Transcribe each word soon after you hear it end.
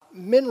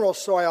mineral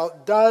soil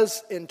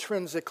does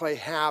intrinsically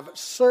have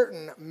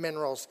certain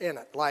minerals in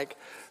it, like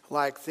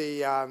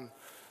the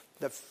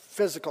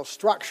physical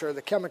structure,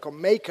 the chemical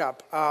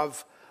makeup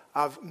of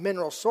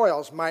mineral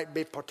soils might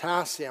be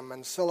potassium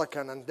and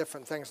silicon and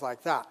different things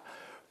like that.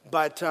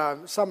 But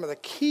some of the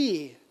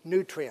key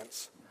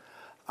nutrients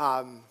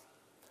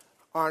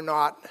are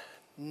not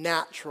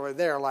naturally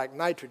there, like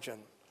nitrogen.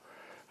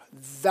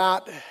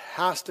 That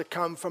has to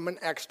come from an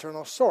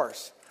external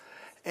source.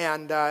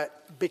 And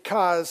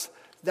because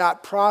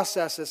that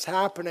process is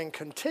happening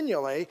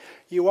continually,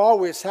 you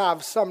always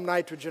have some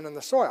nitrogen in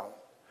the soil.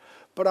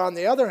 But on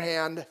the other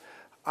hand,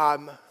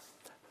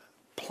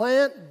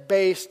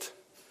 plant-based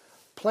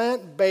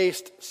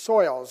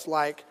soils,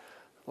 like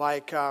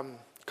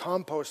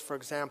compost, for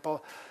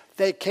example,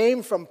 they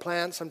came from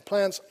plants, and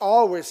plants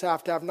always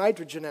have to have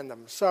nitrogen in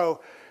them.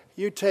 So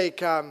you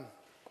take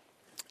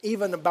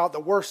even about the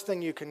worst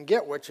thing you can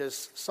get, which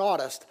is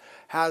sawdust,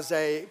 has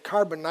a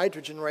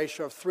carbon-nitrogen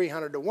ratio of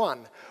 300 to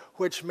 1,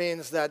 which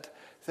means that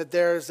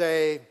there's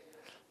a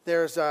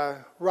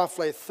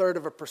roughly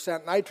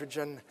 1/3%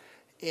 nitrogen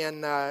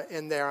in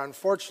there.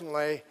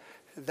 Unfortunately,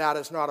 that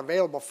is not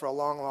available for a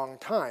long, long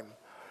time.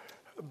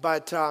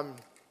 But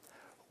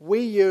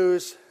we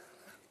use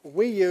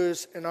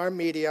in our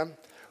media,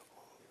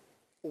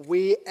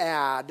 we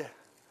add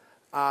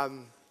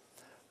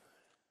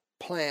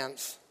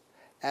plants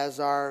as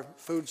our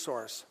food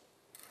source.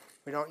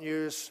 We don't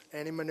use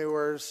any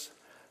manures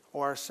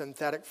or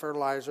synthetic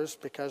fertilizers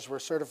because we're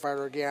certified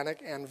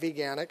organic and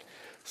veganic.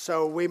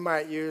 So we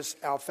might use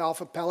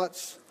alfalfa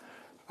pellets,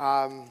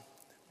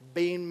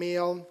 bean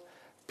meal,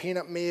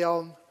 peanut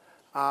meal.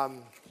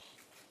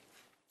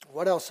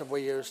 What else have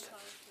we used?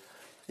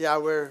 Yeah,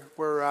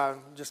 we're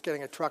just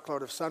getting a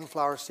truckload of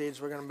sunflower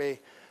seeds. We're going to be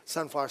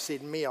sunflower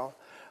seed meal.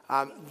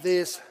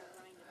 These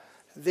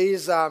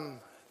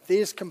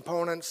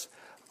components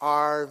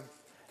are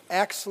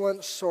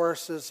excellent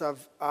sources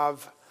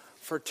of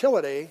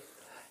fertility,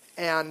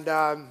 and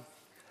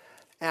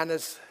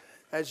as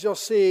you'll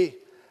see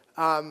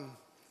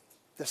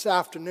this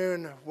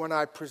afternoon when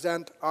I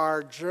present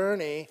our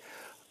journey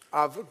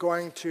of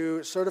going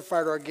to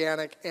certified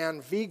organic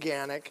and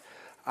veganic,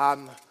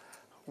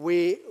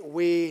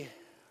 we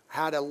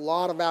had a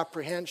lot of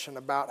apprehension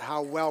about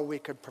how well we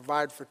could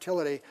provide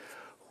fertility.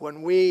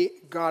 When we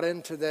got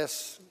into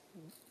this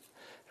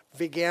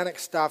veganic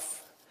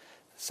stuff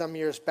some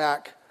years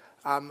back,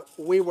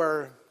 we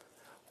were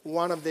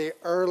one of the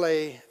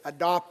early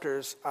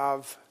adopters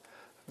of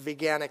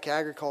veganic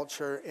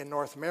agriculture in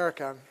North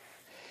America.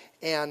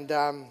 And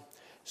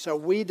so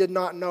we did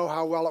not know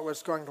how well it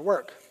was going to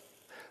work.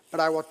 But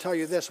I will tell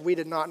you this, we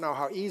did not know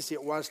how easy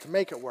it was to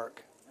make it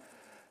work.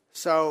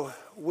 So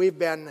we've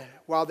been,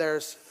 while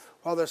there's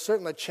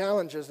certainly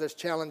challenges, there's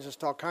challenges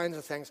to all kinds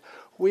of things,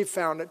 we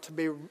found it to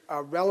be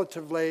a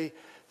relatively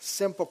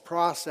simple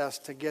process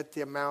to get the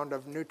amount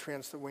of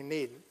nutrients that we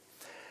need.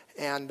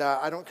 And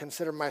I don't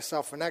consider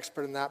myself an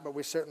expert in that, but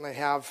we certainly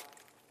have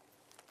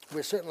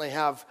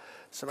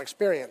some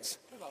experience.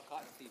 What about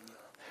cottonseed meal?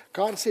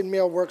 Cottonseed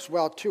meal works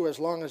well too, as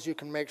long as you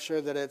can make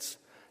sure that it's,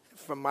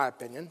 from my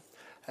opinion,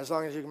 as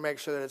long as you can make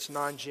sure that it's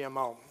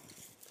non-GMO.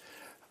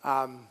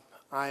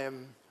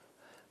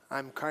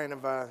 I'm kind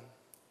of a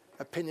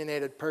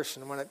opinionated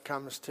person when it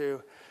comes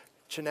to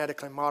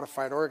genetically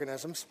modified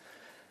organisms.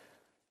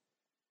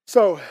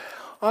 So,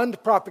 on to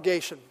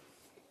propagation.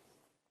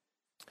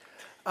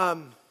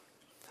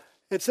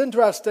 It's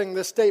interesting,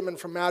 this statement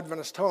from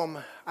Adventist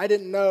Home. I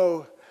didn't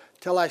know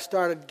till I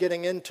started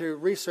getting into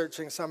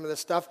researching some of this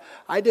stuff.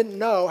 I didn't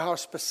know how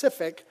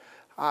specific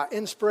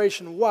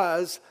inspiration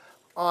was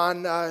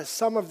on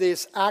some of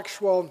these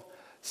actual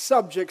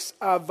subjects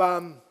of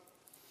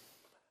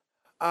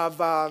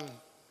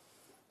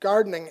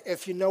gardening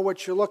if you know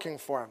what you're looking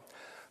for.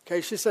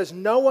 Okay, she says,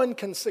 no one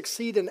can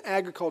succeed in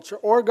agriculture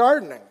or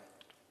gardening.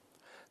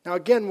 Now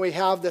again, we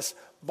have this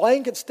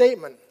blanket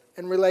statement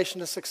in relation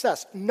to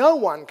success. No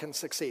one can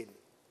succeed.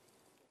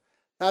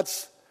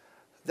 That's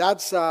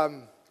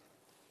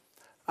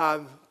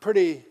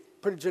pretty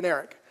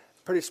generic,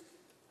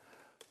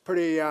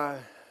 pretty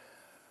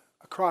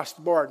across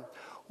the board,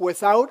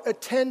 without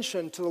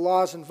attention to the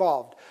laws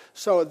involved.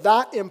 So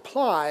that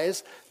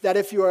implies that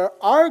if you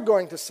are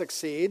going to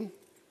succeed,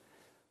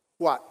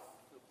 what?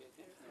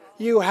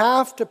 You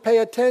have to pay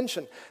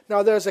attention.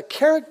 Now, there's a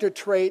character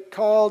trait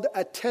called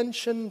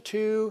attention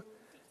to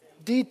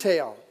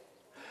detail.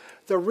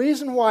 The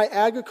reason why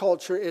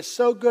agriculture is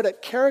so good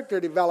at character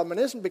development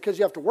isn't because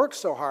you have to work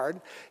so hard.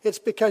 It's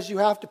because you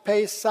have to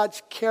pay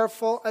such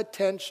careful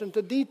attention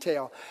to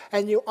detail.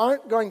 And you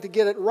aren't going to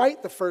get it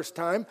right the first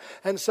time.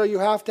 And so you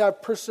have to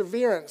have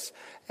perseverance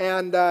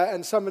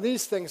and some of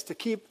these things to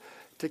keep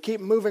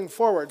moving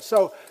forward.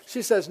 So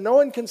she says, no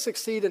one can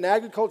succeed in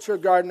agriculture or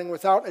gardening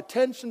without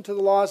attention to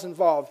the laws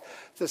involved.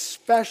 The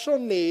special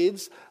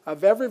needs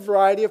of every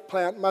variety of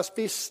plant must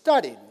be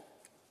studied.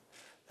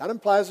 That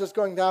implies there's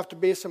going to have to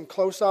be some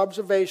close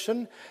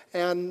observation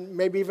and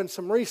maybe even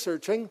some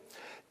researching.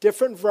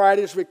 Different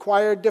varieties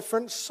require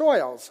different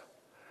soils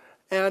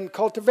and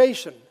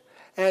cultivation.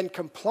 and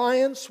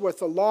compliance with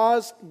the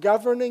laws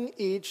governing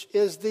each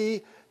is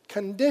the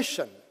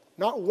condition,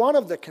 not one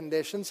of the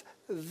conditions,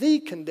 the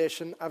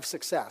condition of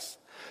success.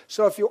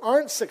 So if you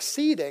aren't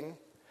succeeding,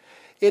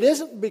 it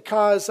isn't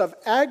because of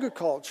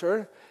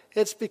agriculture,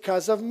 it's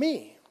because of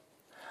me.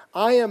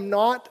 I am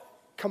not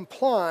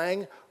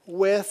complying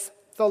with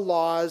the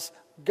laws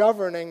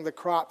governing the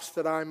crops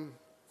that I'm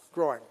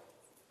growing.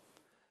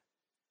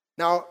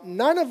 Now,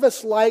 none of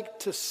us like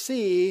to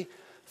see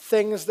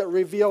things that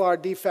reveal our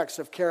defects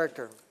of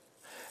character.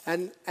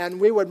 And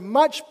we would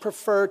much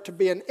prefer to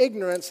be in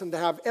ignorance and to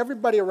have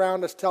everybody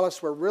around us tell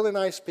us we're really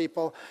nice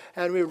people,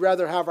 and we'd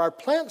rather have our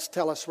plants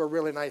tell us we're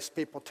really nice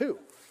people too.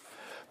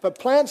 But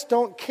plants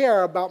don't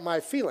care about my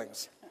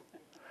feelings.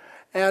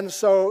 And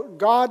so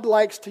God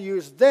likes to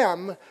use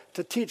them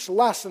to teach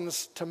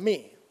lessons to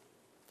me.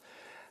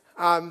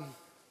 And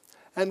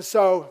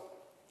so,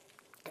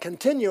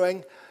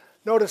 continuing,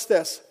 notice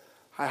this.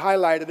 I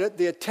highlighted it.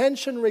 The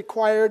attention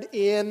required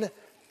in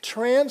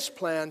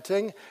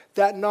transplanting,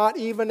 that not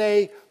even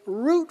a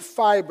root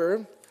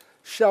fiber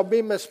shall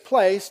be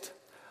misplaced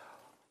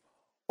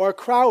or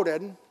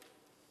crowded.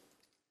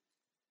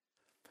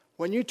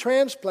 When you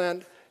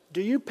transplant, do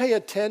you pay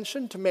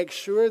attention to make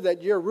sure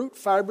that your root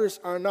fibers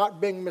are not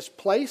being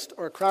misplaced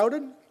or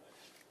crowded?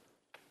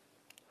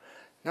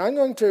 Now I'm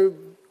going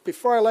to,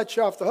 before I let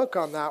you off the hook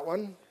on that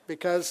one,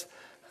 because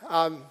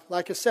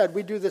like I said,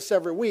 we do this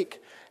every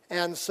week.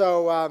 And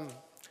so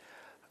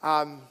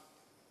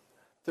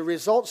the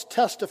results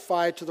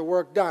testify to the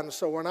work done.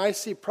 So when I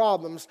see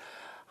problems,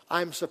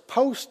 I'm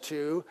supposed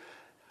to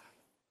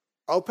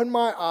open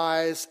my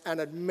eyes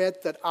and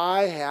admit that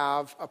I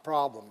have a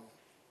problem,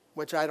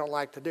 which I don't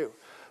like to do.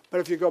 But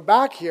if you go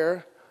back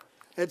here,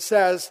 it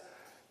says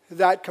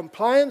that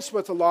compliance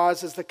with the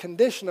laws is the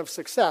condition of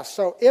success.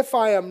 So if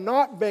I am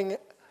not being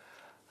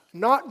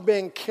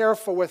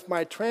careful with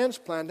my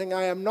transplanting,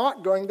 I am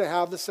not going to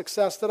have the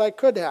success that I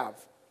could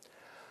have.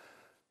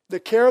 The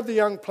care of the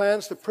young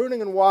plants, the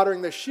pruning and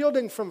watering, the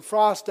shielding from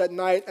frost at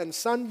night and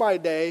sun by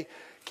day,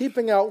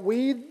 keeping out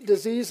weed,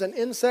 disease, and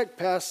insect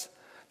pests.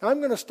 Now I'm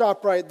going to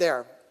stop right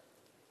there.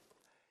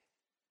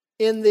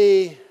 In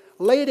the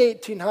late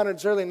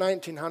 1800s, early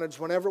 1900s,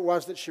 whenever it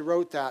was that she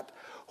wrote that,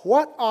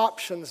 what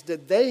options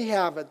did they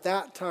have at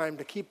that time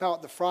to keep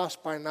out the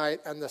frost by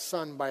night and the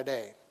sun by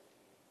day?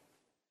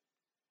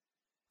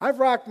 I've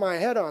racked my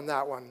head on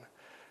that one.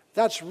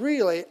 That's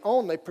really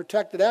only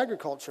protected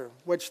agriculture,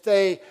 which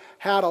they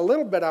had a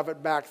little bit of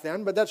it back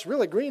then, but that's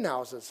really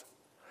greenhouses.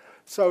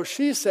 So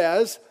she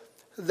says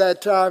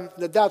that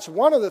that's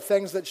one of the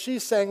things that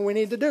she's saying we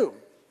need to do.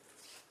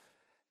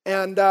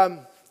 And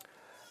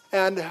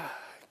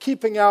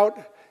keeping out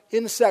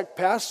insect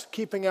pests,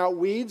 keeping out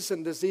weeds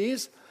and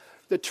disease,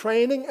 the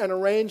training and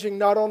arranging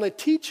not only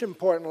teach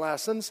important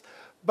lessons,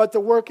 but the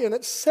work in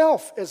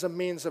itself is a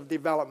means of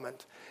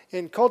development.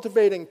 In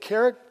cultivating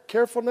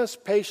carefulness,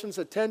 patience,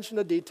 attention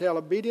to detail,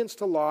 obedience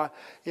to law,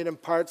 it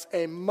imparts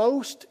a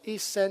most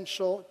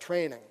essential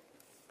training.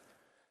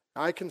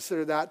 I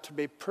consider that to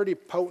be pretty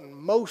potent,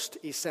 most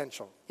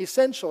essential.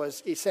 Essential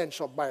is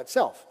essential by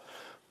itself.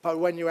 But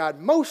when you add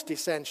most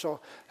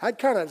essential, that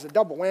kind of is a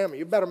double whammy.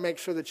 You better make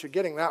sure that you're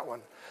getting that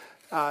one,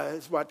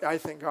 is what I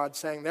think God's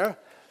saying there.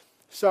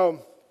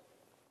 So,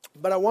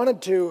 but I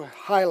wanted to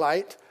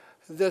highlight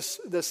this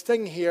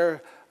thing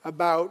here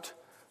about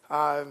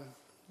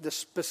the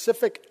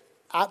specific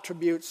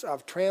attributes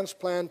of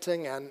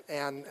transplanting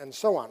and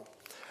so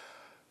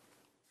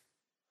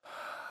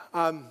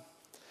on.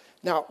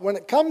 Now, when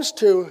it comes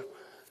to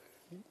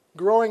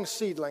growing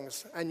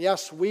seedlings, and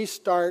yes, we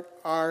start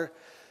our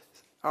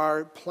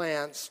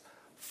plants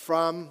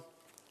from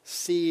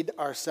seed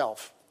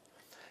ourselves.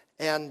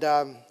 And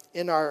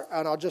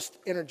I'll just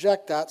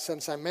interject that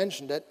since I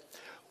mentioned it,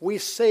 we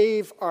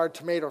save our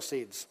tomato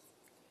seeds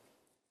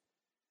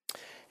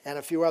and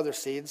a few other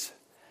seeds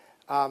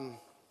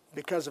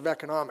because of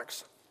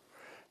economics.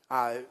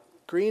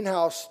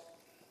 Greenhouse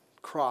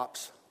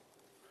crops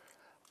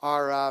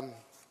are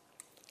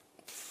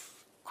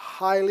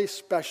highly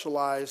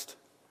specialized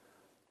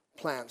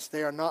plants.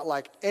 They are not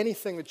like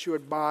anything that you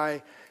would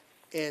buy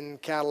in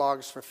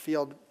catalogs for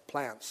field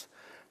plants.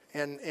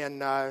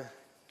 And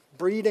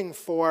breeding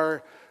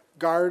for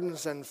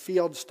gardens and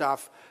field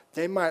stuff,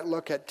 they might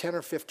look at 10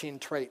 or 15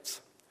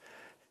 traits.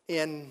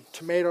 In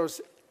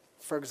tomatoes,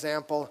 for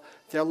example,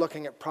 they're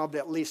looking at probably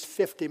at least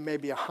 50,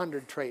 maybe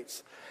 100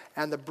 traits.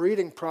 And the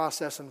breeding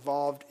process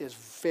involved is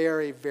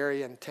very,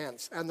 very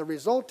intense. And the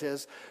result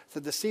is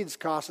that the seeds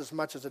cost as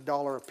much as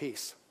 $1 a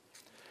piece.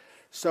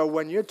 So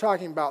when you're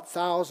talking about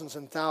thousands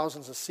and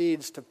thousands of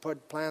seeds to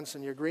put plants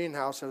in your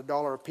greenhouse at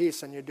 $1 a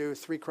piece and you do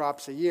 3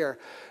 crops a year,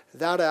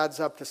 that adds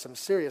up to some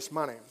serious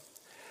money.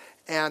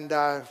 And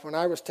when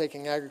I was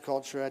taking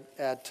agriculture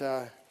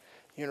at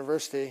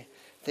university,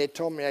 they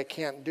told me I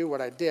can't do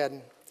what I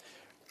did.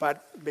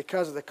 But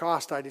because of the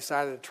cost, I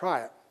decided to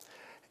try it.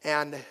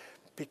 And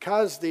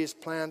because these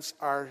plants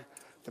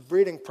the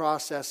breeding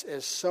process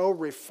is so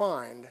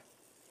refined,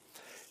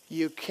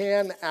 you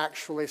can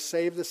actually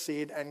save the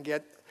seed and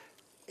get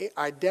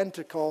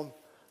identical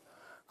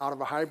out of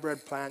a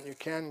hybrid plant, you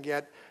can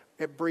get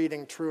it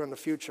breeding true in the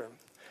future.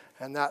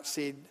 And that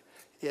seed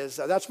is,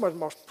 that's my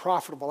most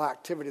profitable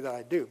activity that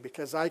I do,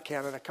 because I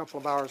can, in a couple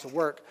of hours of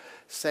work,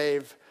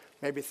 save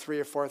maybe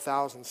 3,000 or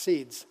 4,000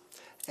 seeds.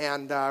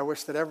 And I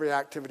wish that every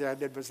activity I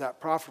did was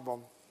that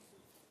profitable.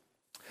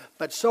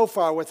 But so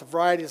far, with the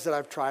varieties that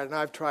I've tried, and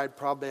I've tried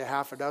probably a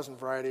half a dozen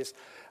varieties,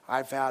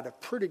 I've had a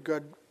pretty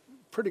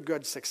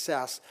good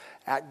success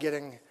at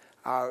getting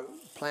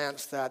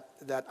plants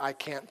that I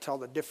can't tell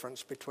the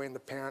difference between the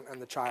parent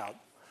and the child.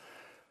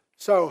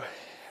 So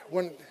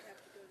when...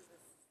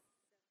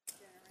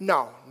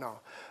 No.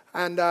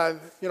 And, I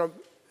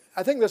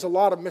think there's a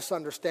lot of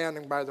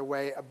misunderstanding, by the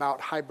way,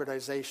 about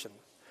hybridization.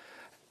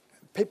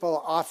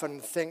 People often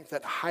think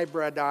that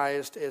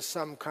hybridized is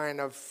some kind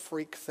of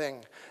freak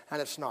thing,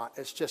 and it's not.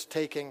 It's just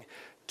taking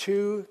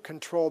two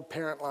controlled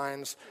parent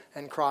lines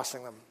and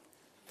crossing them.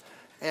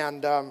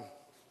 And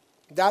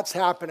that's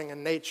happening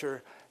in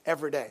nature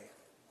every day.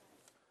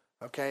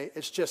 Okay?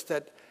 It's just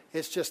that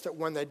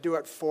when they do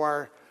it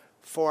for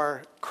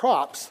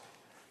crops,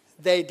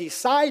 they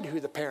decide who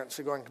the parents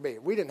are going to be.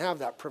 We didn't have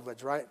that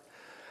privilege, right?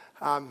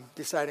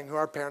 Deciding who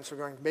our parents are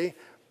going to be.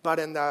 But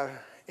in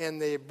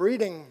the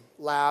breeding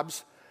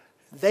labs,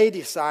 they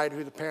decide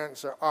who the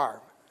parents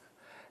are.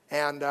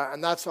 And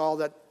that's all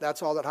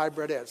that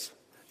hybrid is.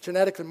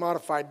 Genetically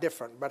modified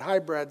different, but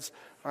hybrids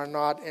are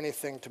not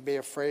anything to be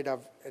afraid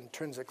of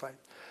intrinsically.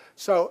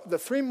 So the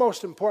three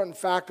most important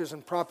factors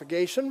in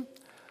propagation,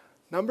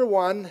 number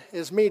one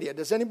is media.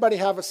 Does anybody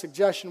have a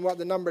suggestion what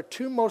the number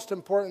two most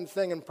important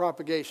thing in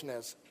propagation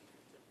is?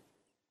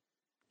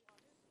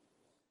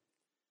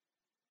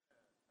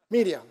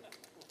 Media.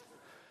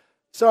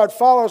 So it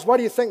follows, what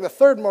do you think the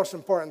third most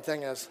important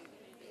thing is?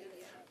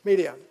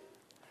 Media.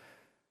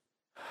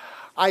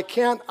 I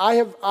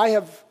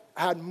have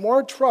had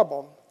more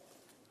trouble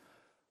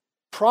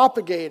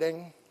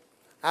propagating,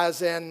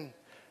 as in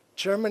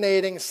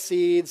germinating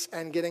seeds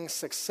and getting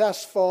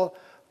successful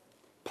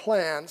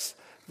plants,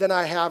 than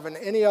I have in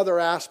any other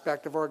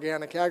aspect of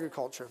organic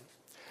agriculture.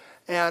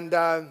 And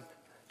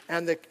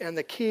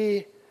the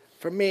key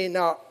for me,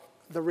 now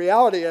the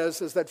reality is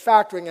that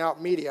factoring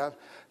out media,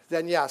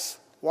 then yes,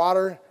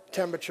 water,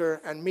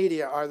 temperature, and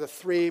media are the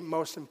three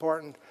most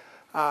important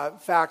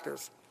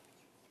factors.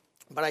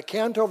 But I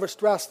can't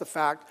overstress the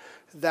fact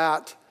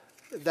that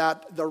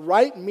the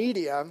right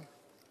media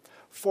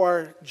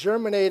for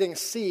germinating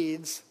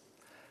seeds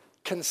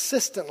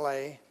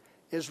consistently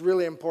is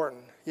really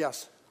important.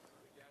 Yes?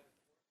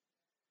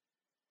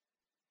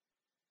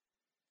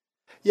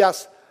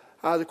 Yes,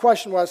 the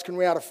question was, can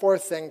we add a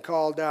fourth thing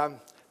called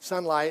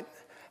sunlight?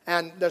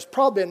 And there's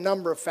probably a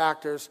number of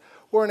factors.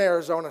 We're in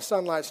Arizona.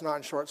 Sunlight's not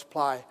in short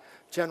supply,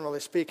 generally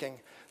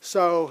speaking.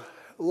 So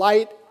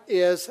light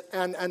is,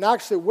 and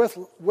actually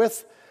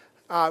with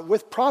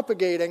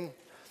propagating,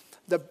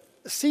 the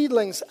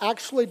seedlings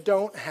actually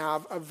don't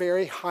have a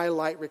very high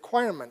light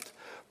requirement,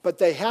 but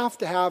they have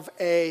to have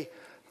a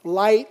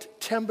light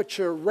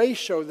temperature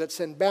ratio that's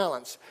in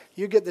balance.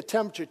 You get the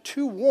temperature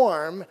too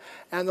warm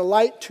and the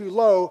light too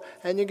low,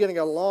 and you're getting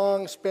a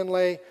long,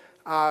 spindly,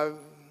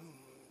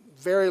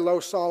 very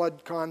low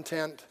solid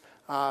content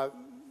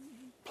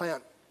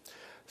plant.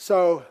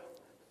 So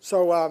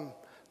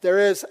there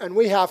is, and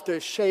we have to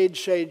shade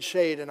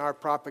in our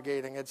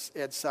propagating. We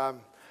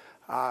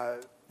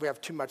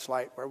have too much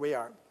light where we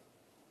are.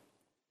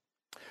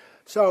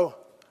 So,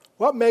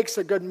 what makes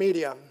a good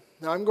media?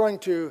 Now, I'm going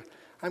to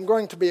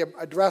be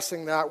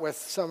addressing that with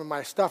some of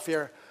my stuff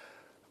here,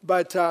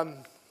 but I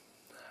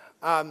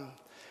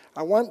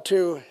want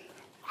to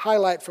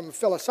highlight from a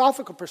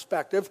philosophical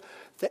perspective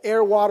the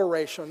air-water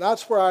ratio, and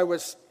that's where I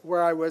was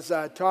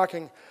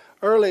talking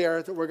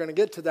earlier, that we're going to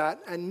get to that.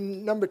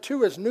 And number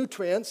two is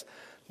nutrients.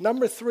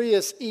 Number three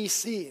is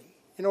EC. You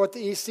know what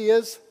the EC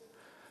is?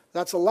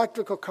 That's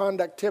electrical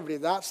conductivity.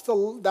 That's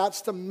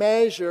the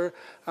measure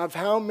of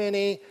how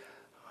many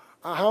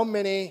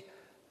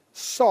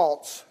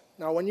salts.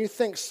 Now, when you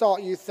think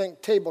salt, you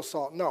think table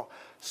salt. No,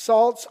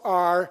 salts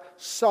are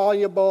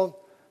soluble,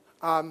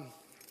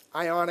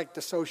 ionic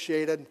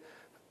dissociated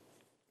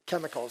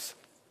chemicals.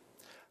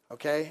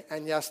 Okay,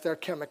 and yes, they're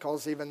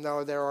chemicals, even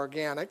though they're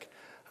organic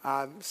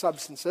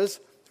substances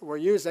that we're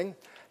using,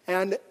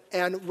 and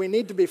we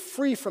need to be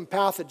free from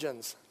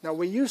pathogens. Now,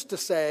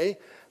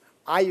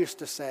 I used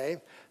to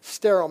say,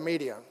 sterile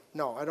media.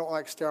 No, I don't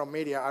like sterile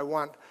media. I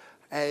want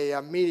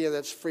a media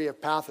that's free of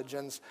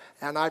pathogens,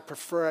 and I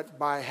prefer it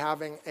by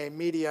having a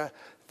media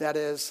that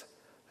has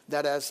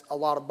a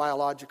lot of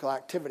biological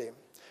activity,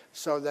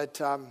 so that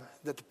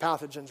the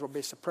pathogens will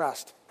be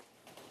suppressed.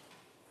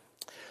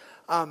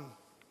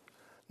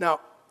 Now,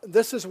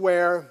 this is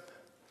where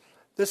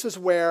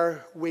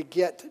we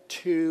get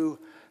to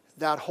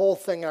that whole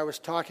thing I was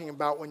talking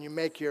about when you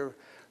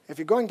if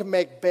you're going to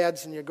make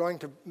beds and you're going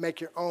to make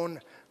your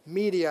own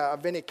media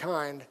of any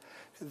kind,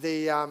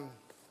 this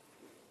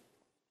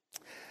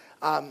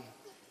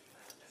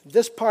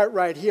part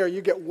right here,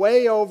 you get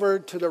way over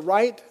to the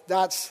right,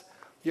 that's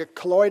your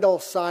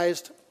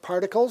colloidal-sized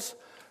particles.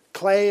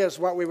 Clay is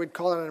what we would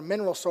call it in a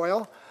mineral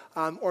soil.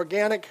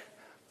 Organic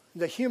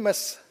the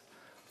humus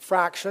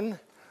fraction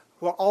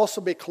will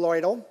also be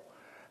colloidal.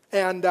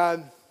 And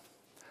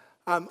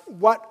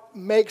what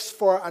makes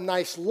for a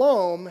nice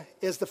loam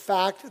is the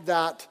fact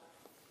that,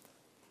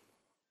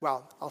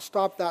 well, I'll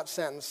stop that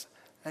sentence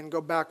and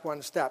go back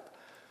one step.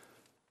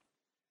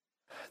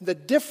 The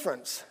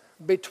difference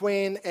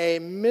between a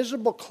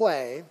miserable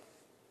clay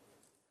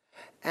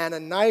and a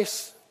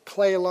nice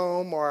clay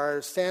loam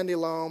or sandy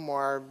loam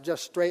or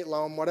just straight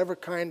loam, whatever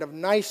kind of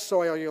nice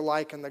soil you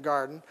like in the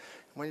garden,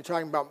 when you're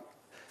talking about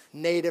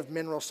native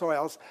mineral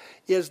soils,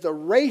 is the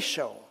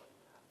ratio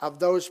of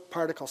those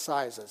particle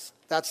sizes.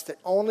 That's the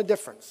only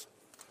difference.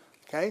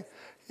 Okay?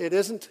 It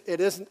isn't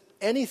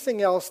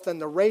anything else than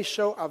the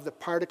ratio of the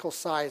particle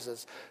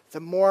sizes. The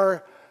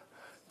more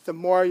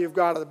you've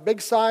got of the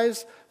big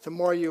size, the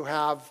more you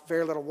have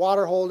very little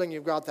water holding.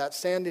 You've got that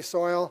sandy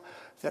soil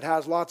that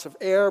has lots of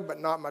air but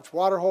not much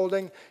water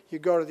holding. You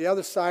go to the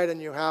other side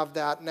and you have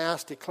that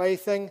nasty clay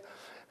thing,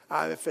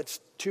 if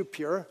it's too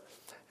pure.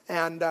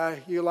 And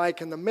you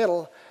like in the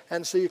middle.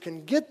 And so you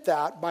can get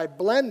that by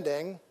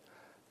blending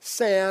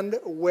sand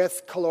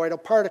with colloidal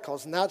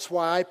particles. And that's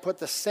why I put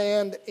the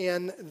sand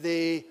when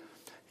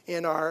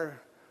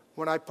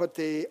I put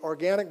the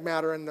organic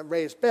matter in the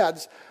raised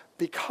beds,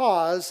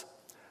 because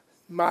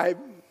my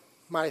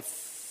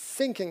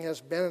thinking has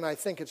been, and I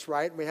think it's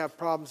right, we have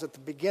problems at the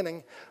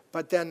beginning,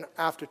 but then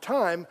after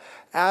time,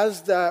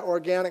 as the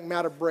organic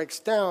matter breaks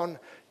down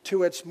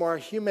to its more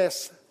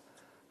humus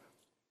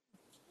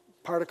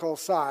particle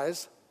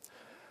size,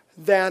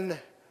 then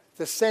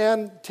the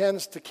sand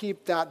tends to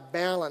keep that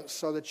balance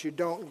so that you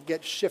don't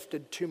get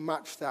shifted too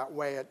much that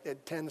way.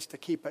 It tends to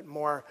keep it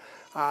more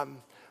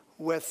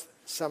with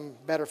some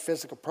better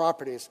physical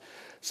properties.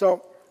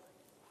 So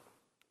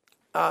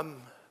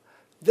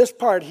this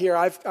part here,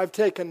 I've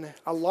taken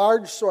a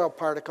large soil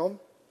particle,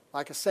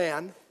 like a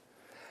sand,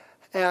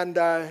 and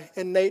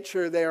in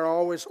nature they are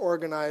always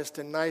organized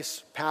in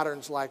nice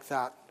patterns like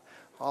that.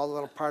 All the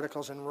little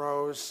particles in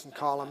rows and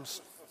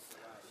columns.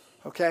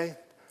 Okay?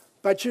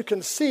 But you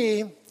can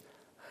see,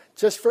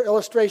 just for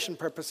illustration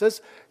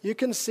purposes, you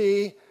can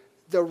see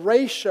the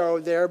ratio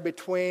there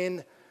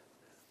between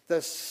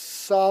the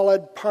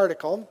solid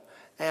particle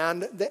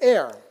and the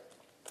air.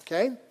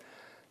 Okay?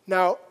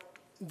 Now,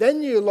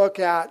 then you look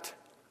at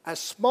a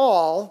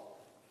smaller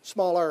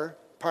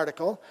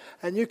particle,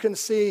 and you can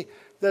see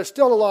there's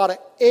still a lot of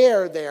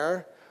air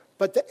there,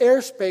 but the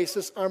air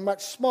spaces are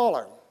much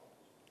smaller.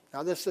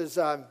 Now, this is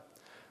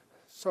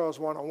Soils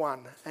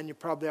 101, and you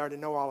probably already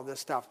know all of this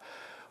stuff.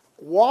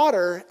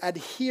 Water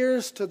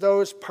adheres to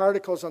those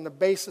particles on the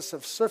basis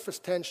of surface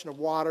tension of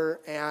water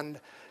and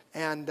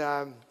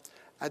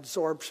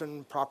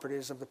absorption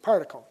properties of the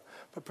particle,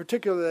 but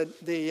particularly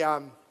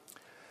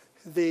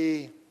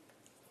the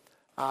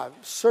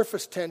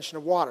surface tension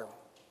of water,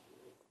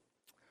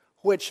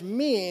 which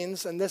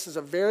means, and this is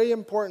a very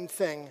important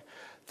thing,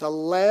 the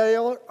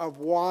layer of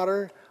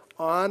water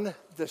on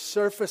the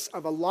surface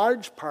of a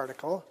large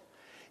particle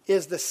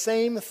is the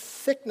same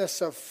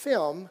thickness of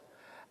film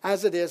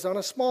as it is on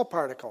a small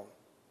particle.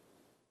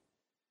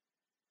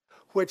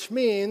 Which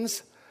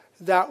means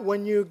that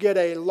when you get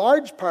a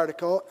large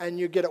particle and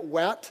you get it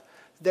wet,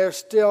 there's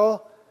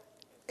still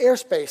air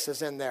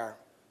spaces in there.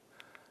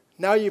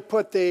 Now you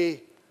put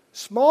the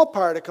small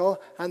particle,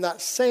 and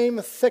that same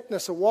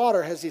thickness of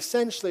water has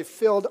essentially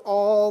filled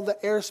all the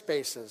air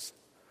spaces,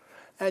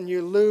 and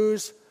you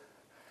lose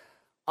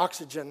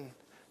oxygen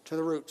to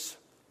the roots.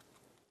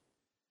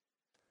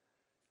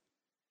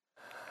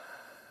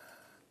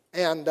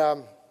 And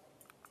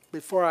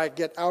before I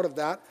get out of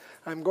that,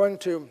 I'm going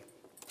to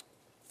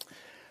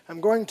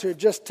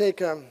just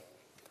take a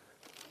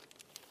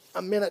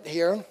minute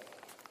here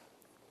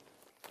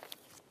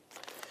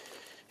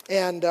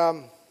and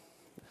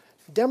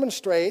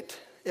demonstrate,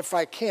 if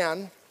I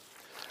can,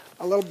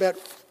 a little bit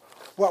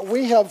what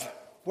we have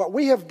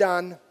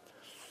done.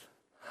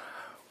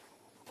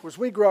 Was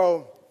we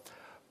grow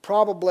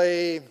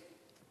probably,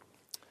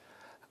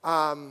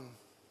 I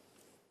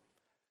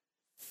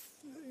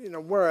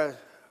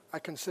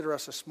consider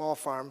us a small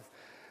farm,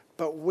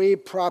 but we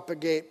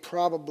propagate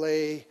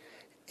probably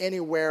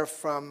anywhere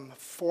from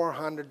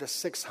 400 to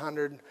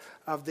 600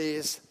 of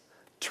these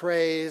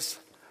trays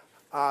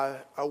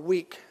a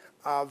week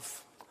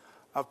of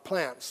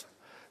plants.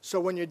 So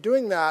when you're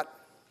doing that,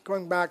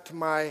 going back to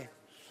my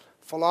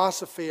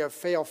philosophy of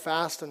fail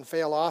fast and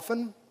fail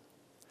often,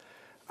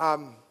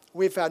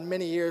 we've had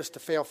many years to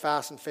fail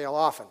fast and fail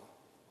often.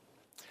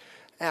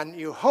 And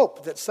you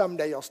hope that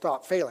someday you'll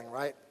stop failing,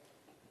 right?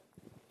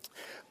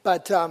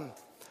 But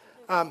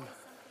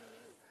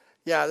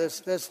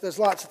there's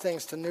lots of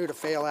things to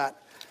fail at.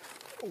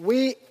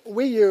 We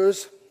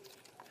use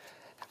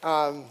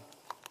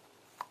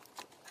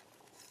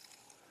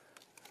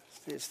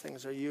these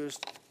things are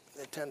used,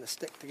 they tend to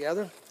stick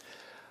together.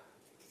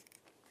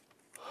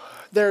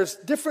 There's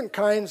different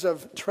kinds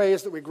of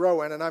trays that we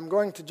grow in, and I'm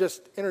going to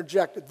just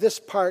interject this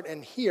part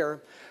in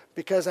here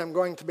because I'm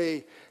going to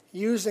be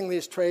using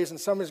these trays, and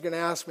somebody's going to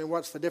ask me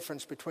what's the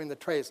difference between the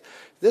trays.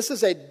 This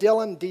is a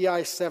Dillon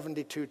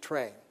DI-72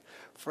 tray.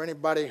 for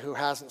anybody who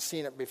hasn't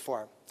seen it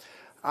before.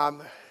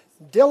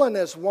 Dillon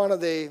is one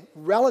of the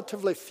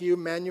relatively few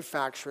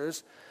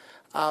manufacturers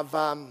of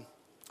an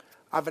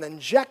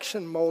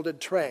injection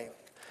molded tray.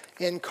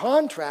 In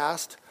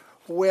contrast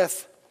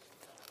with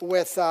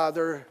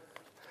other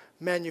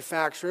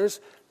manufacturers,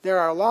 there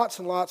are lots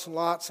and lots and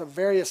lots of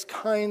various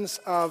kinds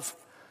of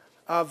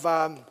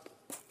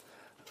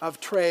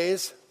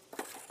trays,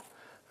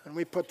 and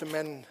we put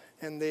them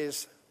in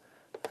these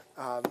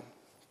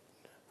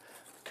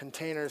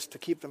containers to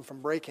keep them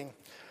from breaking.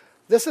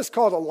 This is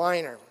called a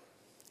liner.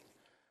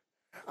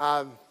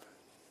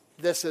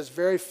 This is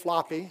very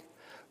floppy,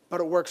 but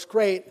it works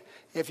great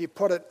if you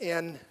put it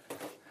in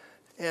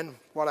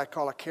what I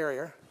call a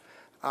carrier.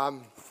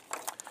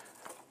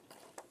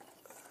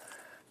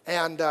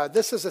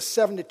 This is a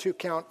 72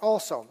 count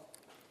also.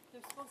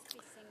 They're supposed to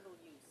be single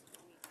use.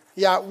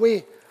 Yeah,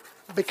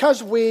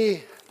 because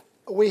we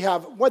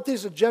have, what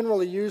these are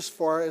generally used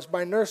for is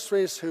by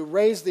nurseries who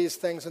raise these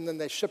things and then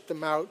they ship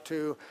them out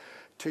to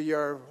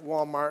your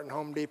Walmart and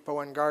Home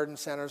Depot and garden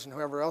centers and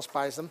whoever else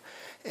buys them.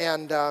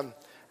 And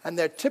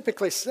they're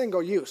typically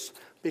single use.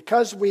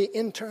 Because we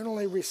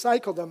internally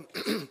recycle them,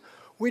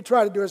 we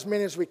try to do as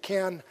many as we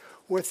can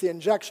with the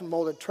injection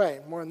molded tray.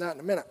 More on that in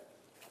a minute.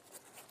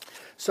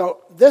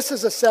 So this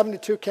is a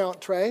 72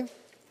 count tray.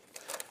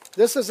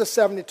 This is a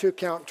 72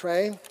 count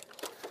tray.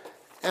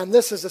 And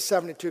this is a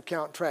 72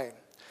 count tray.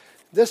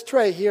 This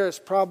tray here is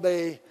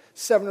probably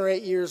 7 or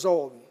 8 years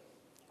old.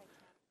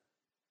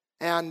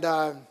 And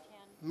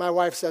my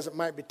wife says it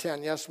might be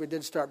 10. Yes, we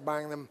did start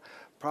buying them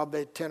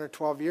probably 10 or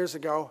 12 years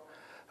ago.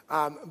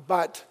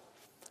 But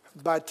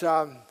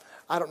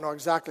I don't know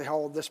exactly how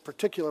old this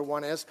particular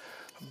one is,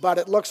 but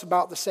it looks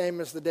about the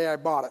same as the day I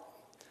bought it.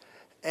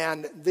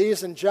 And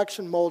these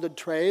injection molded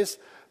trays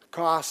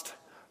cost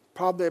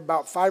probably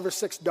about $5 or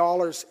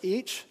 $6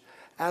 each,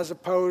 as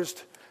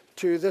opposed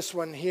to this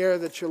one here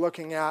that you're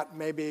looking at,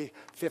 maybe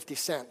 50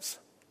 cents.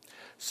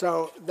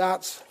 So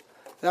that's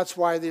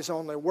why these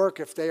only work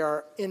if they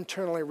are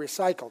internally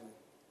recycled.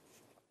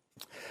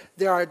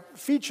 There are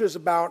features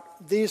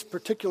about these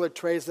particular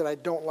trays that I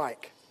don't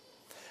like.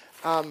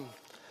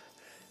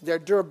 Their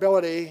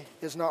durability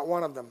is not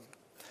one of them.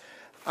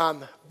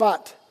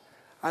 But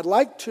I'd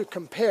like to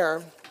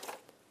compare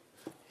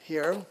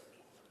here,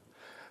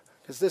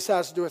 because this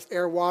has to do with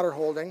air-water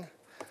holding.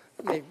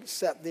 Let me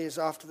set these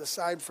off to the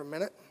side for a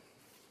minute.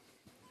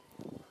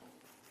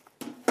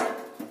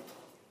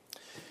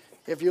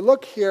 If you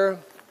look here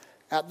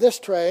at this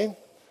tray,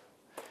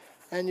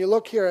 and you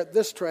look here at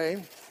this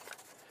tray,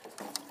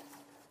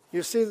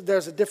 you see that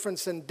there's a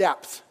difference in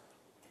depth.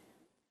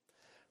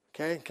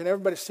 Okay, can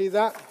everybody see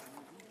that?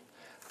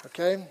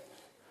 Okay,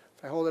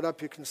 if I hold it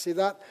up, you can see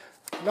that.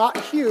 Not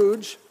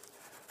huge,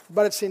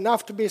 but it's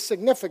enough to be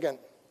significant.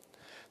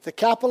 The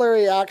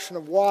capillary action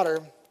of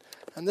water,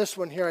 and this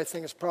one here I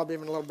think is probably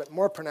even a little bit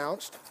more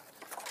pronounced.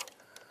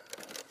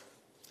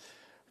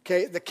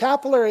 Okay, the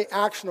capillary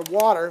action of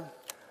water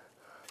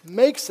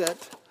makes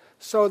it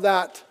so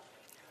that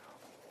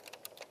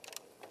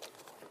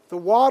the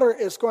water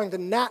is going to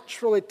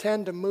naturally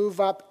tend to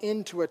move up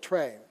into a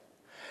tray.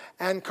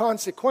 And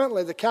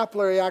consequently, the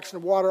capillary action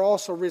of water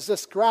also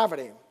resists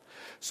gravity.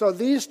 So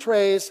these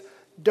trays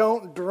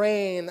don't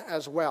drain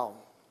as well.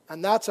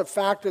 And that's a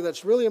factor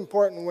that's really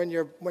important when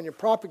you're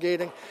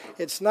propagating.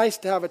 It's nice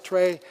to have a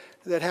tray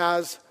that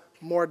has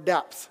more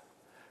depth,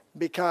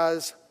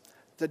 because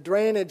the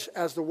drainage,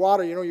 as the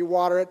water, you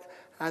water it,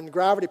 and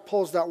gravity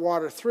pulls that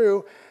water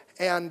through,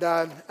 and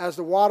as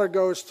the water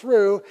goes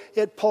through,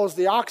 it pulls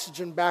the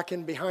oxygen back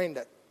in behind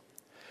it.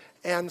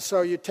 And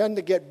so you tend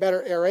to get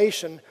better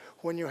aeration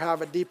when you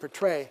have a deeper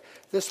tray.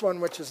 This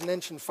one, which is 1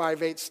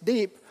 5/8 inches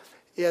deep,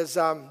 is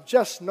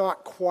just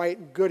not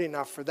quite good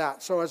enough for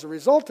that. So as a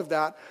result of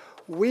that,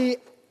 we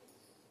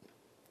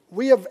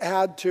have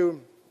had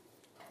to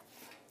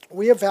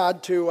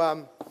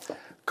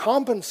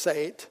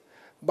compensate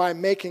by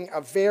making a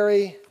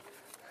very,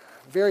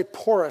 very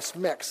porous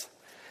mix.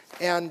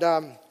 And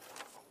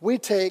we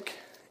take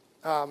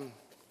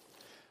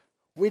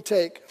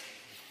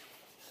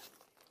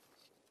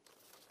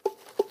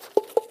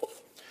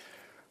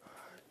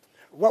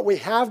what we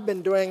have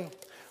been doing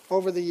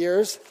over the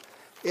years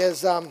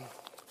is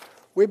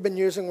we've been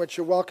using, which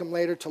you're welcome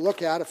later to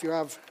look at if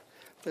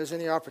there's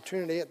any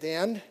opportunity at the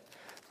end.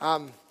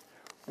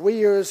 We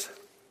use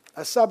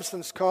a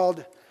substance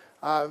called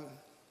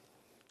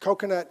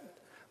coconut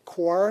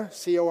coir,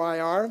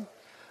 C-O-I-R.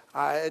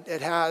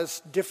 It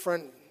has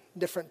different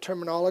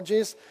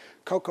terminologies.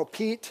 Cocoa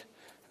peat,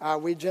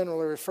 we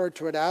generally refer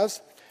to it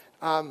as.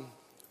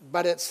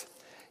 But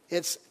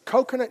it's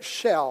coconut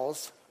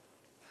shells,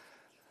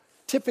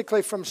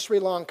 typically from Sri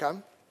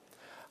Lanka,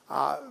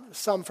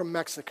 some from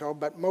Mexico,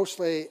 but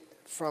mostly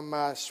from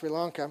Sri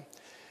Lanka.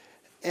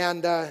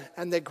 And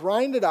they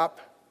grind it up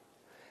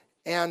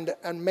and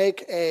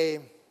make a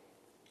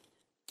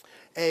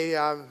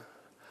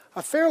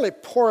fairly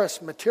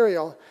porous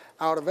material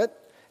out of it.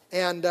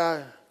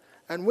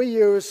 And we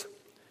use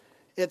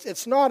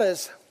it's not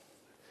as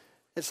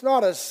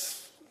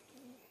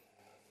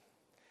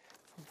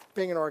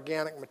being an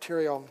organic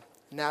material,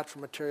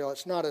 natural material,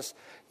 it's not as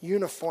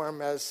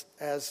uniform as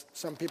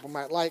some people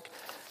might like.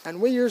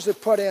 And we usually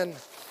put in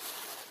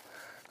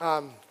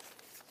at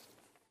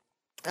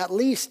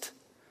least,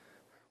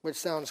 which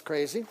sounds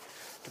crazy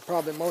to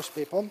probably most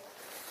people,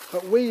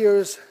 but we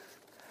use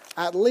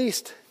at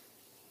least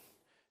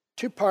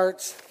 2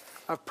 parts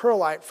of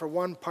perlite for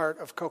 1 part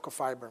of cocoa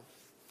fiber,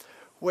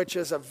 which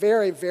is a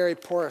very, very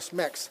porous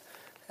mix.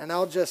 And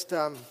I'll just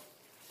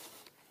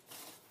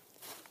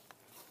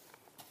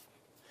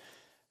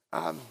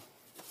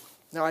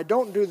now I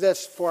don't do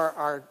this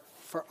for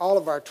all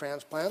of our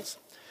transplants,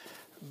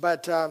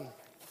 but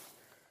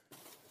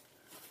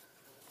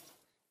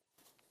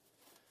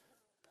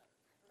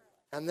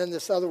and then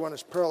this other one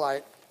is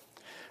perlite.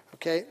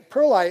 Okay,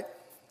 perlite.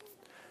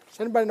 Does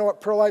anybody know what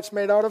perlite's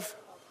made out of?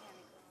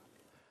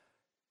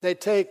 They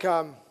take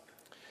a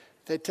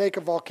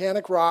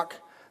volcanic rock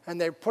and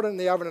they put it in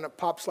the oven and it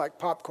pops like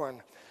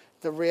popcorn.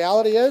 The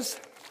reality is,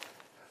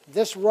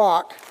 this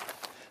rock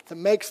that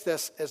makes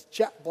this is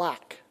jet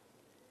black.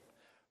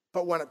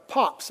 But when it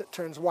pops, it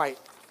turns white,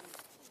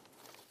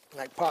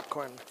 like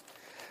popcorn.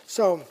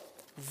 So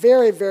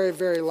very, very,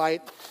 very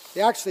light.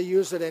 They actually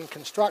use it in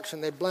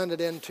construction. They blend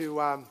it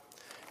into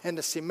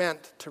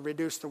cement to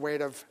reduce the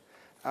weight of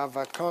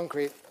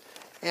concrete.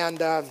 And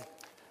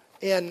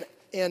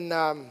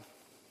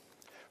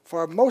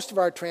for most of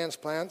our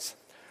transplants,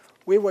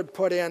 we would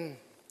put in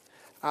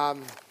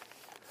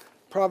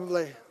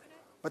probably,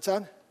 what's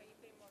that?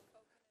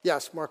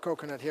 Yes, more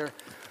coconut here.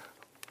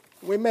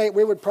 We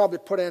would probably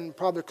put in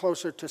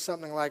closer to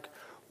something like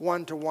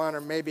 1-to-1,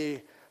 or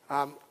maybe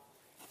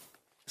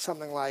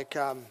something like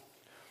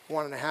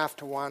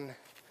 1.5-to-1.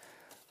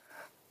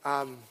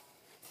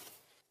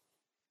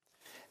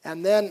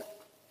 And then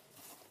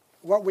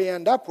what we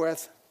end up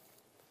with,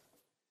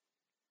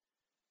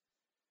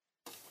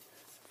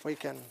 if we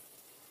can,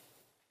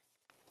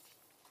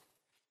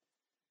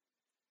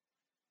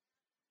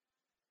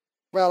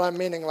 well, I'm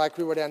meaning like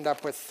we would end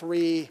up with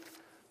three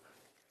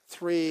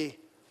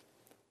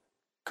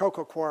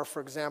cocoa coir,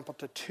 for example,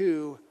 to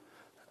two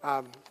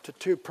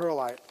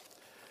perlite.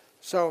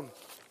 So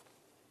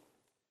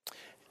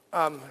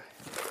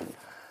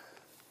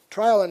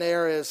trial and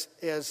error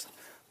is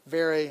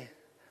very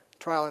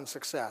trial and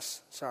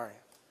success. Sorry,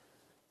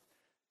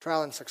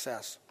 trial and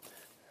success.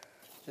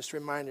 Just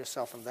remind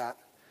yourself of that.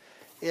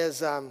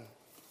 Is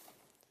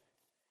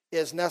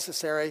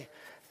necessary.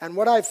 And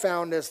what I've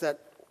found is that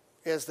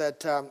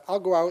I'll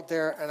go out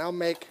there and I'll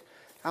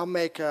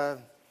make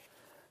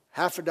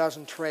half a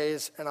dozen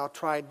trays, and I'll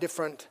try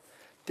different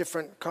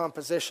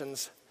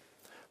compositions,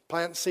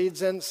 plant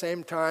seeds in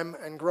same time,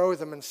 and grow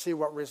them and see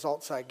what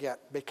results I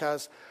get.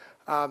 Because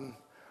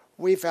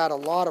we've had a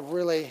lot of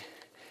really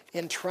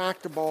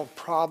intractable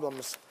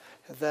problems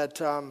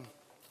that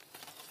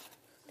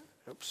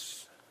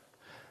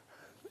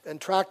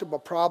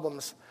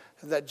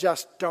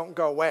just don't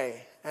go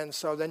away. And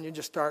so then you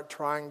just start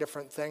trying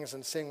different things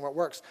and seeing what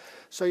works.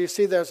 So you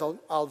see there's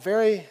a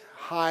very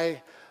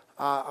high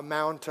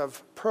amount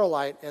of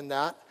perlite in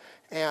that.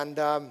 And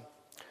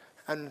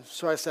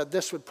so I said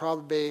this would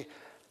probably be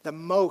the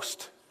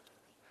most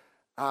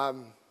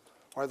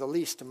or the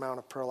least amount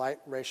of perlite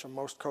ratio,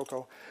 most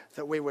cocoa,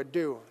 that we would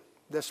do.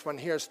 This one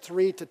here is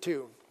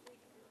 3-to-2.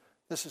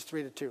 This is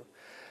 3-to-2.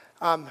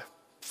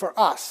 For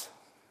us.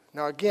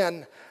 Now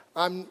again,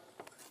 I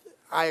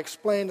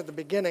explained at the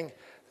beginning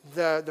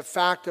the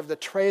fact of the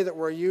tray that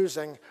we're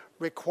using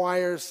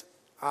requires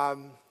a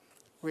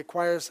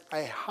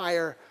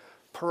higher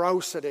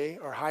porosity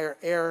or higher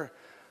air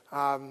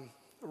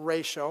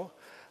ratio.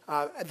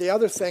 The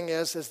other thing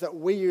is that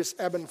we use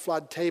ebb and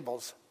flood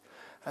tables,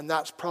 and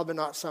that's probably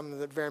not something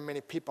that very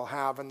many people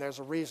have, and there's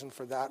a reason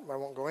for that I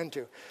won't go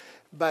into.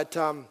 But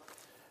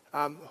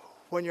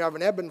when you have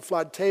an ebb and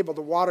flood table,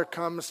 the water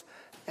comes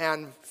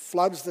and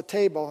floods the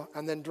table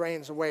and then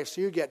drains away,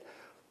 so you get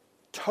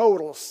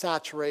total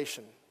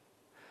saturation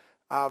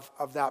of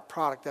that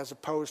product as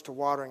opposed to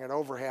watering it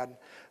overhead.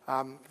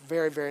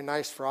 Very, very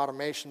nice for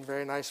automation,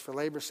 very nice for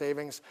labor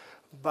savings,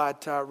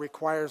 but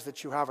requires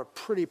that you have a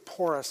pretty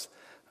porous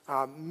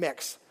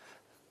mix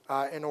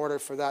in order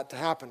for that to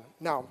happen.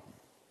 Now,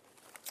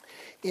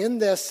 in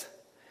this,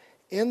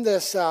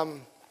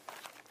 I'll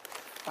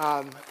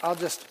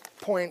just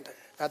point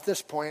at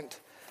this point.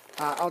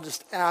 I'll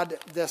just add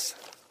this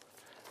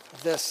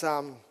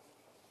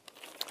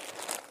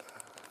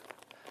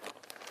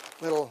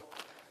little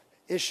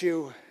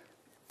issue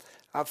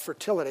of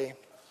fertility.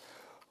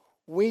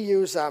 We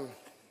use, I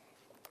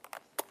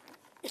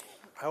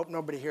hope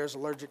nobody here is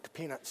allergic to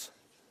peanuts. Is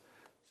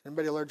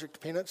anybody allergic to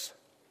peanuts?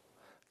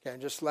 Okay,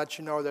 just to let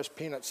you know there's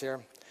peanuts here.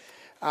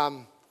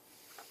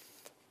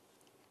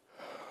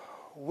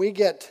 We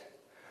get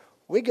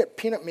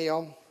peanut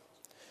meal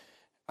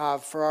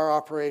for our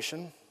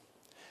operation,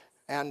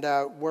 and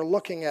we're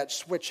looking at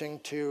switching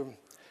to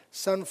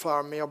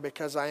sunflower meal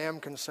because I am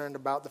concerned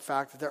about the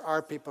fact that there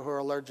are people who are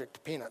allergic to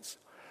peanuts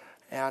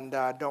and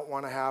don't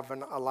want to have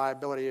a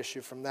liability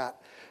issue from that.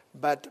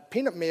 But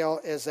peanut meal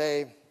is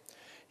a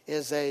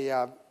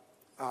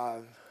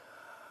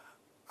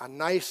a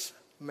nice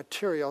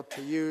material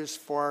to use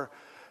for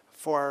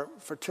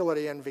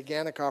fertility and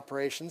veganic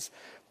operations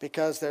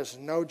because there's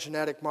no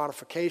genetic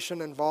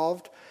modification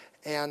involved,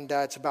 and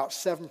it's about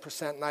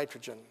 7%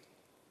 nitrogen.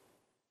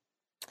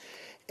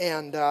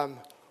 And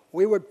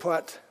we would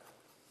put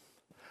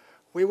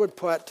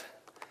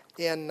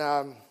in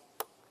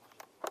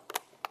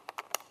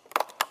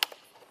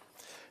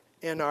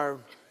our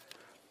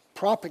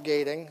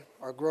propagating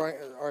or growing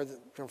or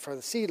for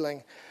the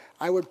seedling,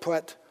 I would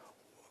put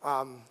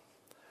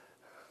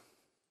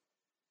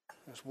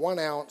there's 1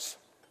 ounce.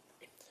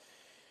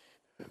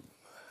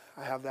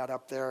 I have that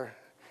up there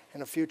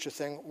in a future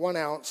thing. 1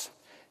 ounce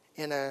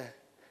in a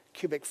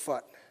cubic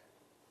foot.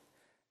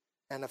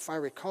 And if I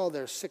recall,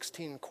 there's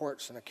 16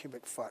 quarts in a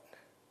cubic foot.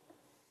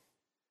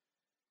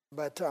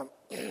 But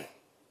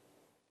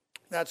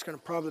that's going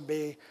to probably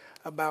be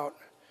about,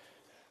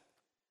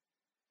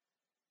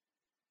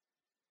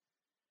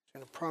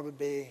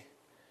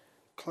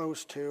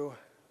 close to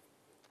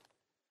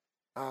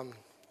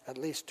at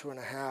least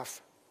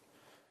 2.5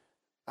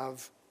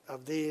 of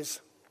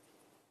these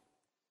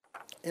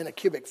in a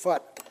cubic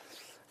foot.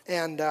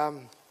 And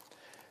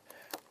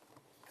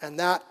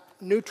that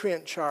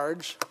nutrient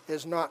charge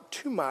is not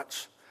too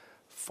much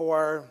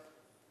for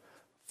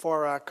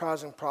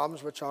causing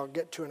problems, which I'll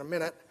get to in a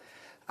minute.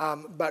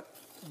 But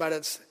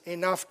it's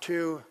enough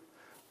to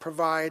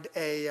provide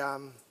a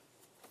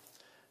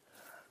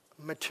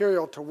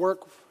material to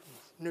work,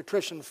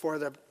 nutrition for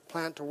the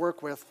plant to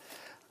work with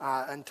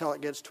until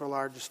it gets to a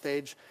larger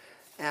stage.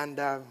 And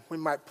we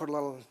might put a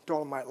little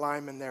dolomite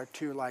lime in there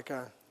too, like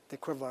the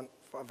equivalent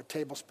of a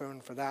tablespoon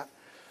for that.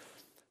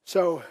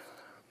 So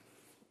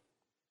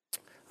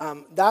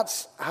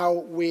that's how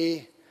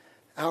we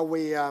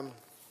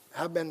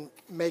have been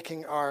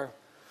making our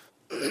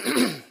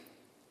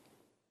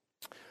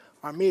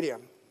our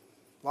medium.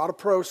 A lot of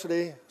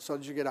porosity, so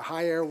that you get a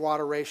high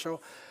air-water ratio.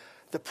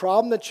 The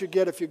problem that you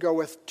get if you go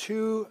with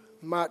too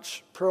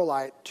much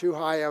perlite, too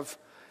high of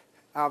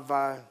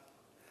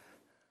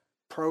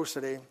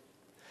porosity,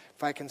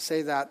 if I can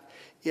say that,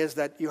 is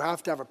that you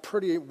have to have a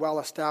pretty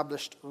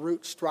well-established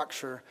root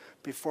structure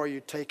before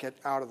you take it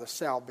out of the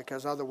cell,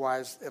 because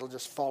otherwise it'll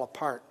just fall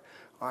apart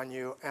on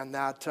you, and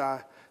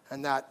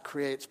that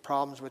creates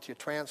problems with your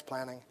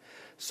transplanting.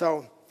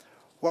 So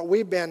what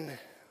we've been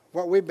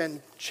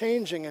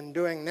changing and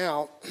doing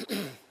now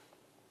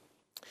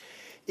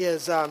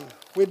is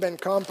we've been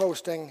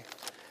composting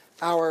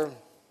our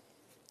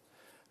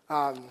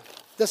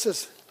this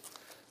is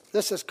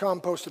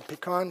composted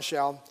pecan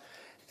shell,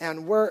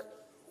 and we're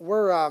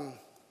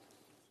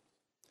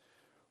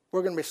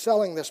going to be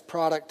selling this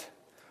product,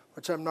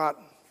 which I'm not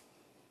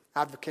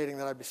advocating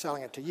that I'd be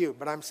selling it to you,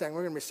 but I'm saying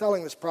we're going to be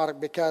selling this product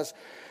because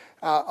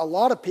a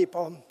lot of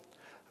people,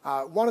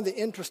 one of the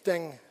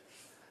interesting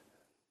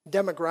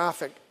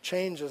demographic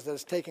changes that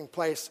is taking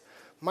place,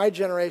 my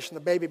generation,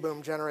 the baby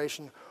boom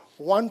generation,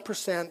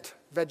 1%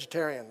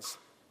 vegetarians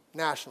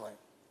nationally.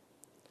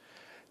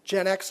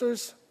 Gen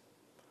Xers,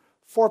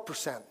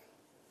 4%.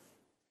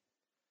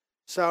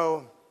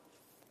 So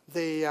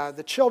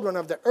the children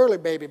of the early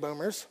baby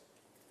boomers,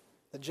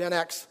 the Gen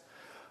X,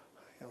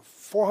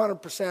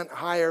 400%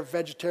 higher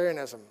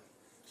vegetarianism.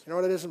 You know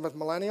what it is with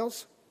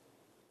millennials?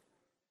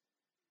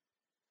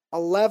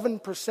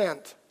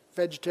 11%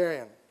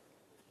 vegetarian.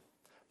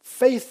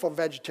 Faithful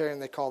vegetarian,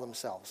 they call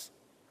themselves.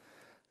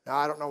 Now,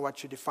 I don't know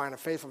what you define a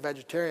faithful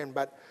vegetarian,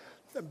 but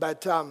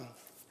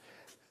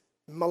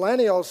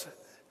millennials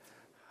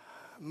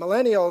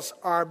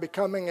are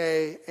becoming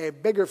a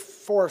bigger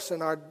force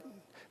in our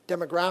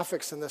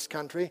demographics in this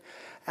country,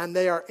 and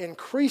they are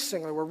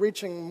increasingly, we're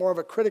reaching more of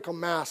a critical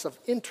mass of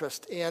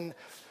interest in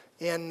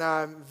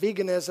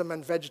veganism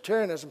and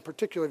vegetarianism,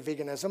 particularly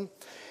veganism.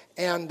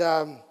 And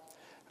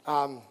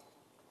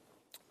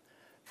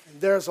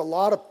there's a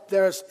lot of,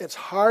 it's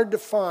hard to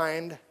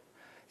find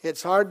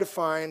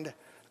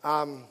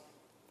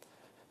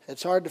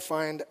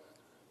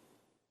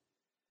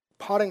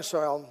potting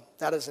soil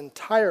that is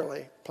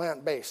entirely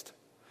plant-based.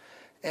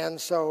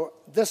 And so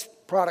this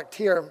product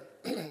here,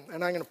 and I'm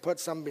going to put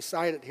some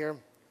beside it here,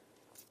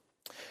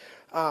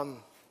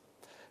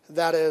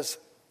 that is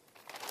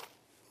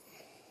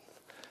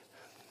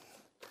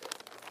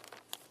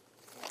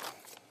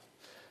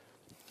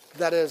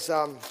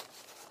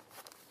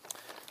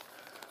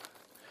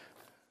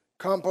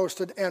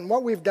composted. And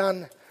what we've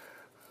done,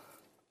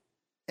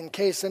 in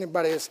case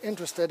anybody is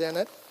interested in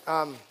it,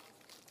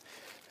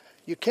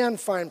 you can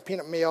find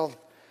peanut meal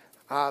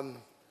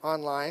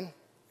online,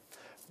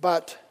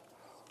 but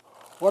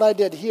what I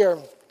did here,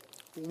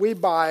 we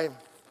buy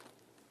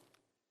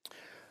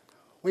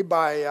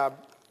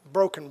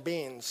broken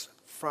beans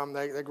from,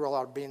 they grow a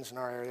lot of beans in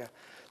our area.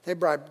 They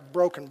buy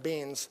broken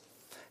beans,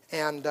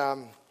 and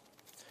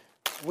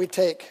we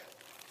take,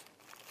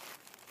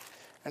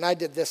 and I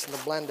did this in the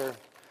blender.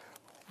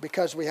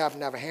 Because we happen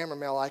to have a hammer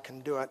mill, I can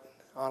do it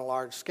on a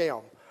large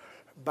scale.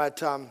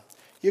 But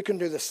you can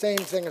do the same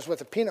thing as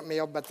with a peanut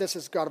meal, but this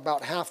has got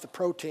about half the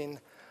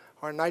protein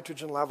or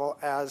nitrogen level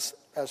as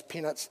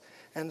peanuts.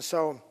 And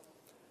so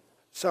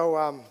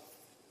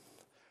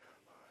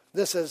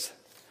This is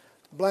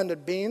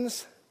blended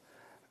beans,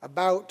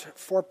 about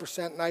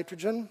 4%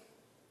 nitrogen,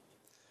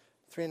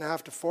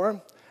 3.5 to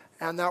 4,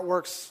 and that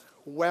works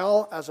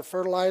well as a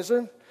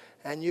fertilizer.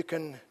 And you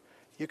can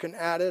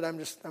add it. I'm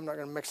not going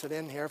to mix it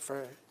in here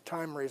for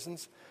time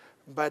reasons,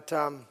 but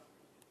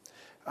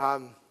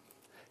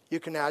you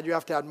can add. You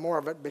have to add more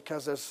of it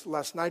because there's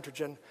less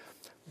nitrogen,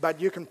 but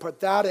you can put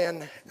that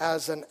in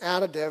as an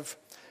additive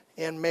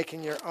in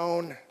making your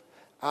own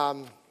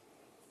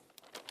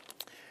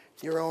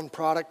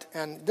product.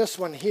 And this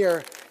one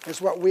here is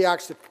what we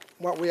actually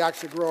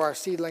grow our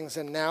seedlings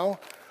in now.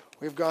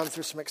 We've gone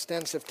through some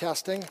extensive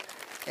testing,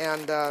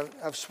 and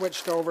I've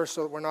switched over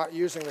so that we're not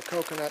using the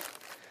coconut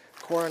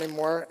core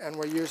anymore, and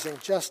we're using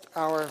just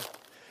our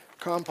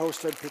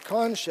composted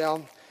pecan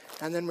shell,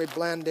 and then we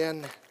blend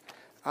in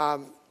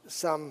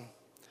some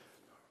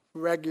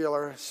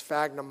regular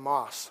sphagnum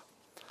moss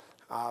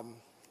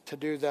to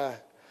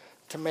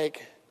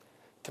make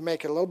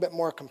it a little bit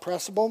more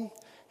compressible,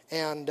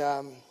 and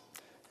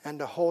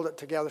to hold it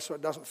together so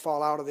it doesn't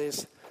fall out of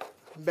these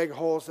big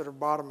holes that are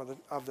bottom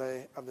of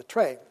the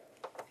tray.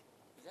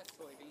 Is that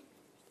soybean?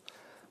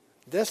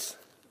 This?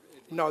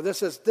 No,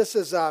 this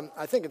is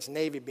I think it's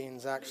navy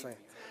beans actually.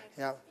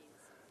 Yeah.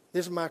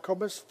 These are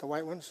Mayacobas, the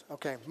white ones?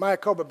 Okay,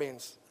 Mayacoba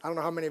beans. I don't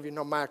know how many of you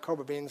know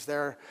Mayacoba beans.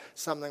 They're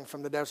something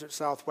from the desert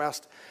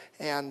southwest,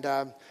 and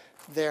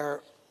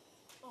they're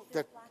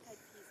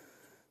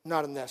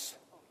not in this.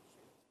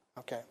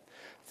 Okay,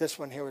 this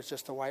one here was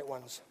just the white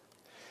ones.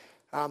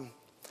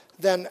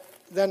 Then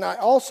I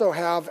also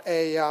have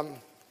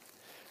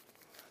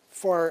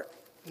for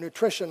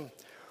nutrition,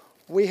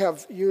 we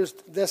have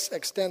used this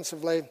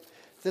extensively.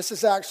 This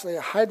is actually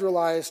a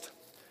hydrolyzed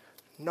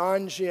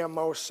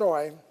non-GMO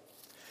soy.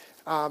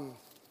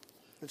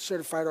 It's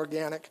certified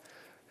organic.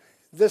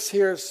 This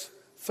here is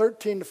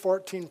 13 to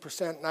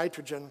 14%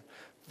 nitrogen,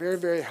 very,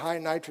 very high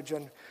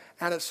nitrogen,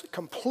 and it's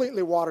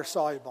completely water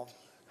soluble.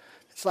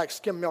 It's like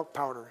skim milk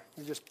powder.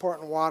 You just pour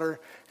it in water,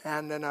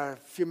 and in a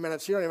few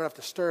minutes, you don't even have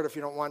to stir it if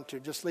you don't want to.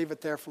 Just leave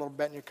it there for a little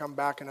bit, and you come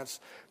back, and it's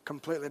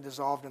completely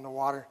dissolved in the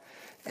water.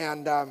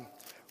 And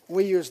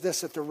we use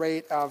this at the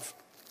rate of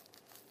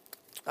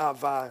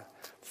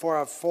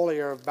for a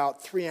foliar of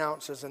about 3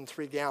 ounces in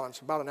 3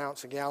 gallons, about an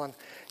ounce a gallon,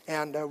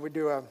 and we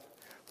do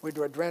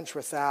a drench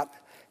with that,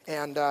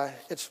 and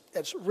it's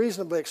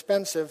reasonably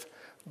expensive,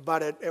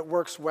 but it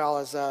works well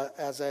as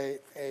a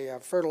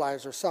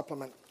fertilizer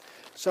supplement.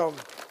 So,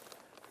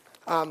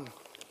 and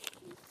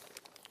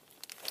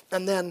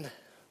then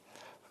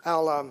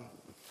I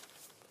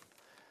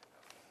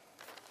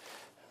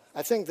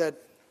think that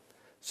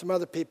some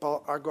other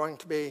people are going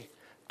to be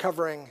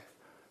covering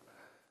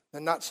the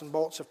nuts and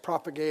bolts of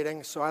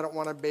propagating, so I don't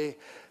want to be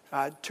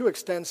too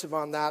extensive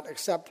on that,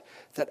 except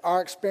that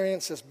our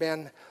experience has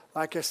been,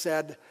 like I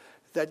said,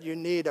 that you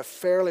need a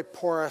fairly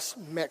porous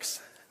mix,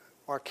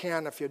 or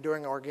can if you're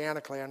doing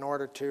organically, in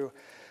order to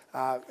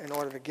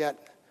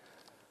get.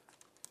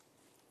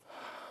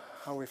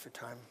 How are we for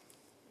time?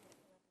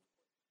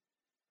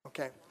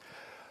 Okay.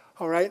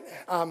 All right.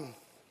 I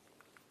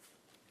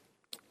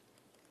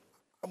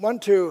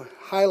want to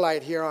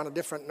highlight here on a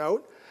different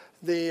note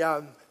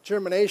the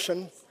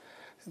germination.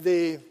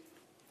 This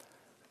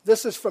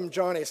is from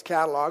Johnny's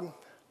catalog,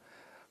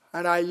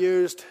 and I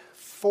used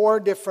 4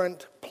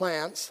 different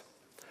plants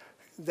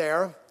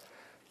there.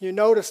 You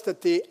notice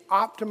that the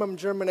optimum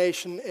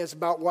germination is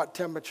about what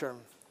temperature?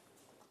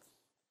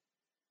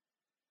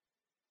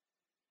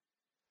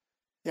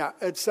 Yeah,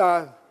 it's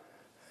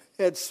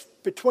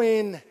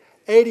between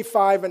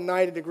 85 and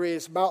 90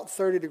 degrees, about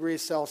 30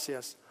 degrees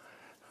Celsius.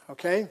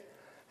 Okay?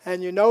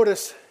 And you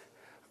notice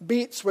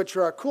beets, which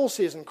are a cool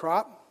season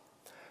crop,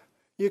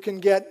 you can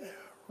get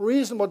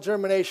reasonable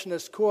germination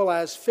as cool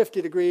as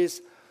 50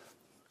 degrees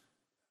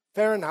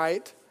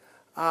Fahrenheit,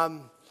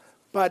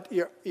 but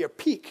your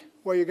peak,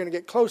 where you're going to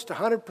get close to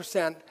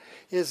 100%,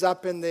 is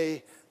up in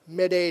the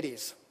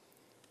mid-80s.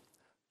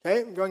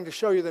 Okay, I'm going to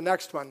show you the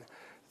next one.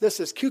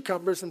 This is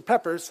cucumbers and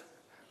peppers.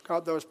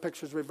 Got those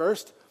pictures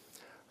reversed.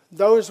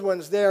 Those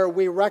ones there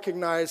we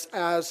recognize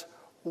as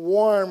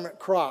warm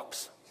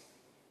crops.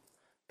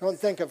 Don't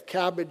think of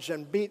cabbage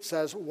and beets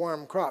as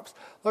warm crops.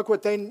 Look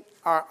what they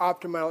are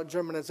optimal at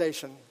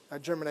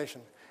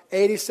germination,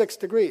 86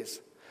 degrees.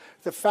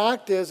 The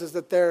fact is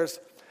that there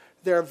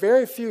are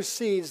very few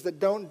seeds that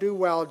don't do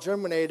well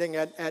germinating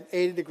at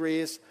 80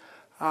 degrees,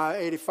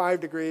 85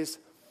 degrees.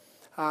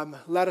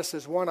 Lettuce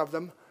is one of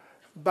them.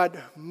 But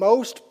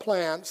most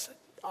plants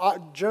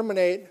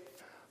germinate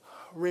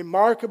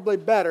remarkably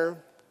better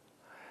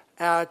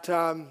at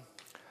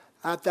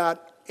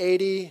that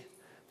 80,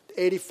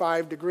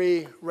 85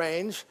 degree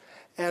range.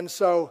 And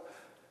so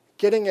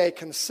getting a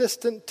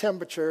consistent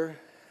temperature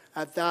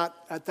at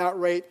that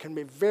rate can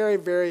be very,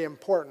 very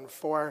important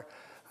for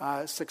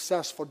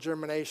successful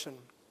germination.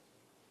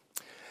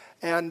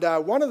 And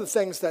one of the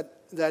things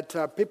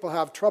that people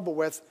have trouble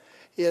with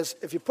is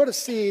if you put a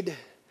seed,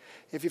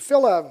 if you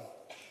fill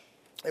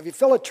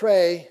a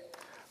tray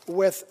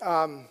with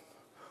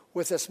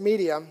this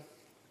medium,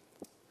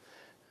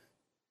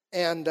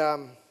 and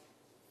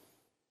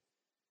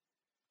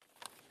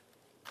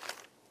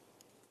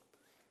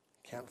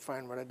can't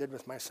find what I did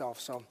with myself,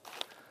 so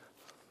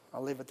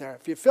I'll leave it there.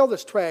 If you fill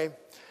this tray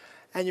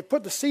and you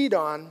put the seed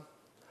on,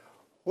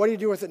 what do you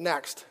do with it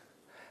next?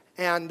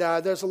 And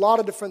there's a lot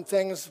of different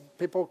things.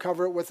 People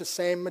cover it with the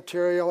same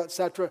material,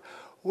 etc.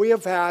 We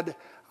have had,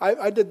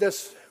 I did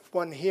this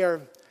one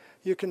here.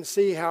 You can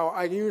see how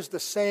I used the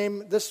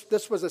same,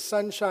 this was a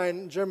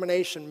sunshine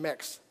germination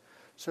mix,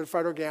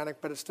 certified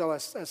organic, but it's still a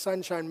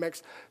sunshine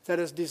mix that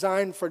is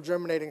designed for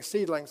germinating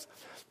seedlings.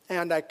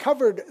 And I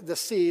covered the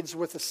seeds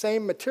with the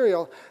same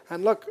material,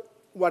 and look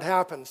what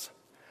happens.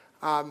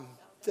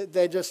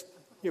 They just,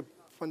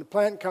 when the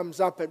plant comes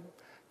up, it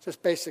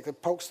just basically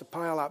pokes the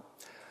pile up.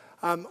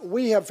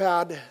 We have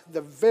had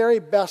the very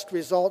best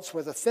results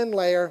with a thin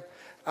layer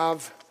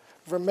of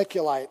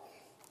vermiculite.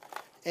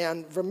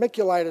 And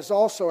vermiculite is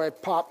also a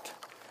popped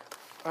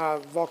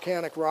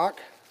volcanic rock.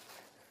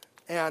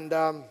 And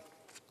the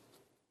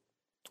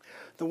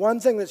one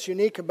thing that's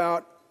unique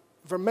about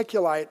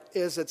vermiculite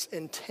is its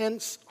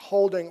intense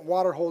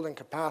water holding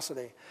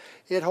capacity.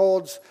 It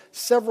holds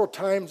several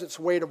times its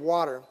weight of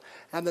water.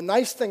 And the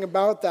nice thing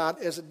about that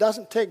is it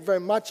doesn't take very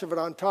much of it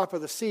on top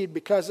of the seed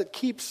because it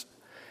keeps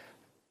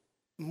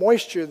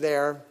moisture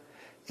there.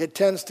 It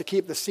tends to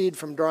keep the seed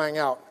from drying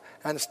out,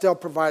 and it still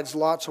provides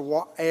lots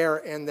of air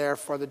in there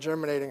for the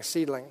germinating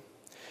seedling.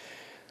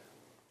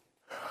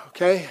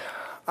 Okay,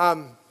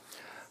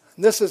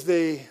 this is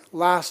the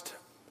last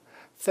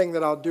thing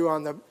that I'll do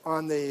on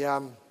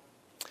the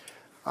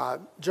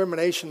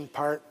germination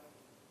part.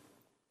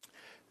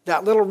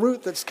 That little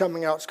root that's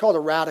coming out, it's called a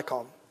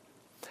radical,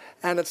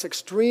 and it's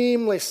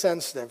extremely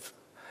sensitive.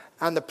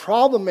 And the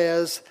problem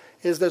is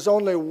there's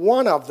only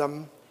one of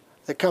them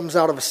that comes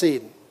out of a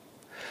seed.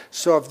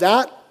 So if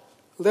that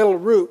little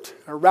root,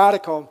 or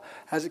radical,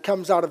 as it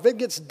comes out, if it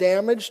gets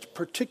damaged,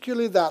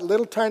 particularly that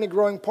little tiny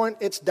growing point,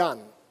 it's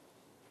done.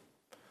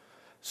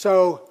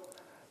 So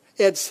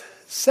it's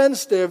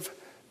sensitive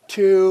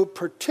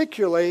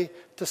particularly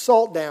to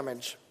salt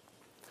damage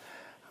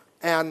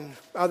and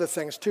other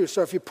things too.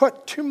 So if you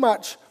put too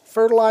much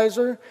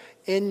fertilizer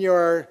in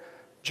your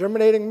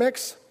germinating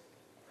mix,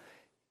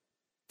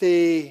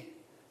 those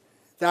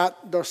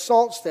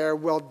salts there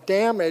will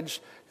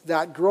damage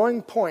that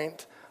growing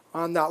point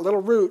on that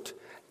little root,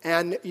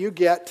 and you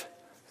get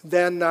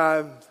then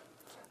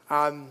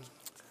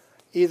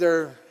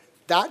either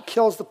that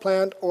kills the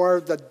plant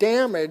or the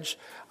damage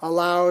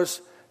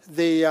allows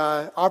the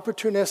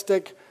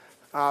opportunistic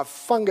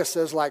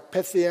funguses like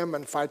Pythium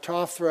and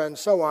Phytophthora and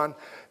so on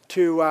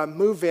to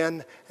move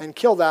in and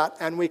kill that,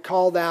 and we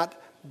call that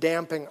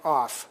damping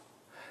off.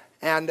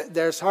 And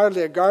there's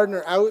hardly a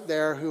gardener out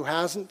there who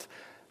hasn't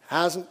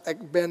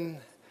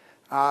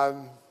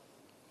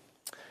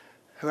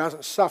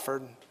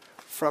suffered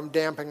from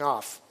damping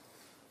off.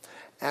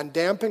 And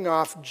damping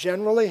off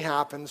generally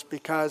happens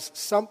because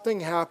something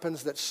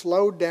happens that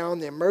slowed down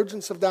the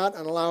emergence of that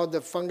and allowed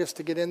the fungus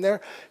to get in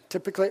there,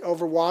 typically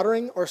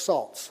overwatering or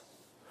salts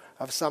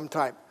of some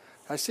type.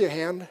 I see a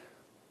hand.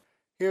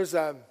 Here's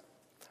a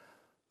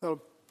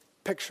little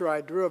picture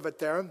I drew of it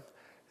there.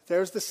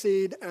 There's the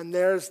seed, and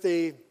there's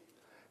the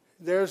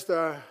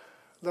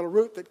little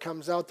root that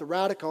comes out, the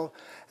radical,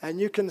 and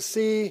you can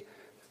see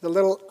the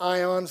little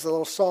ions, the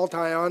little salt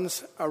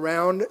ions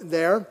around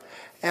there.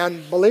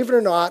 And believe it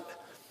or not,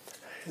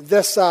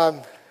 this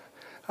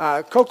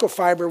cocoa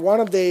fiber,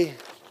 one of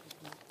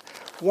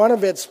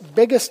its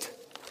biggest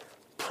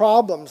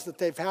problems that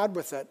they've had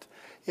with it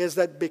is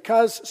that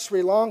because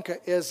Sri Lanka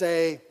is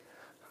a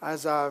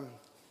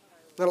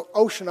little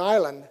ocean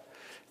island,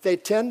 they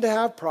tend to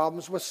have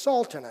problems with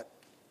salt in it.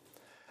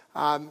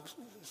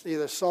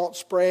 Either salt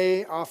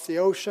spray off the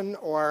ocean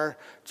or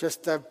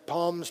just the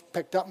palms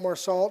picked up more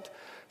salt.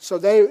 So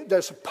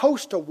they're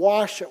supposed to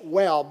wash it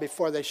well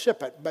before they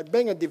ship it. But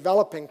being a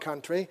developing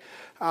country,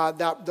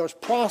 those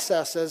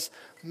processes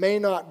may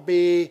not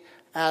be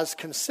as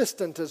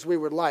consistent as we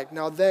would like.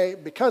 Now,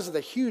 because of the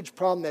huge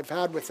problem they've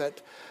had with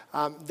it,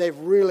 they've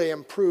really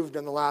improved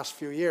in the last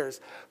few years.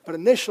 But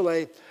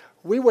initially,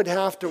 we would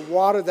have to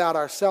water that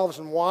ourselves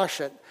and wash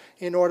it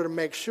in order to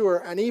make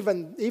sure. And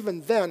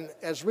even then,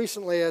 as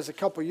recently as a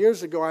couple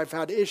years ago, I've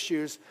had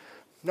issues,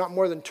 not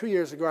more than 2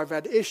 years ago, I've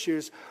had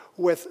issues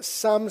with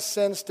some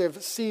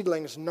sensitive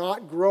seedlings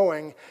not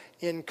growing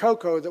in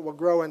cocoa that will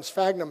grow in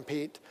sphagnum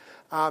peat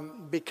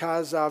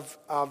because of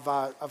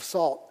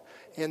salt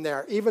in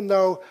there. Even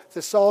though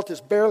the salt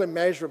is barely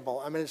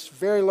measurable, I mean, it's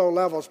very low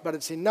levels, but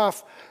it's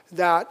enough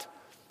that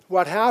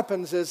what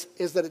happens is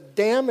that it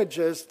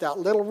damages that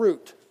little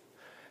root,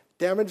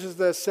 damages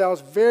the cells,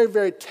 very,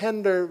 very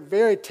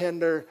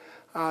tender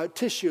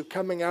tissue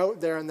coming out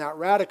there in that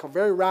radical,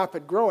 very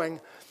rapid growing,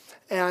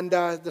 and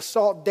the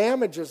salt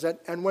damages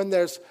it. And when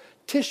there's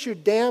tissue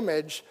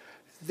damage,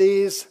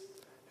 these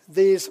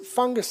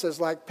funguses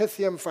like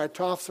Pythium,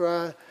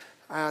 Phytophthora,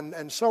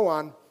 and so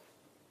on,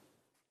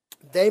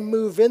 they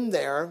move in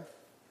there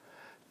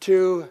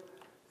to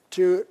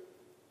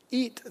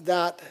eat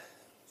that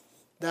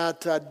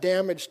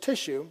damaged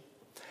tissue,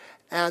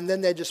 and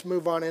then they just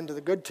move on into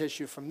the good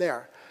tissue from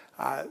there.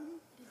 Did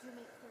you make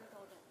clear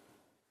though that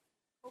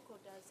cocoa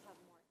does have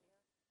more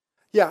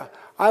air? Yeah,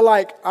 I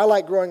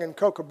like growing in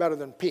cocoa better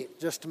than peat.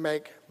 Just to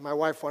make, my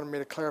wife wanted me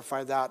to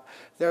clarify that.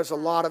 There's a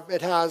lot of,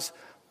 it has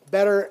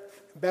better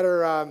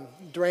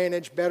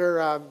drainage,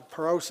 better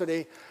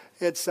porosity.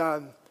 It's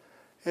a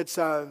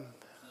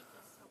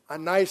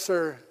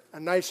nicer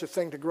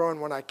thing to grow in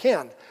when I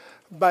can.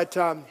 But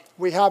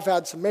we have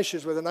had some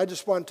issues with it, and I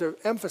just want to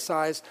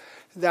emphasize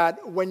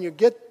that when you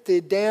get the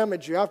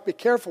damage, you have to be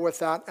careful with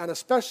that, and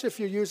especially if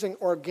you're using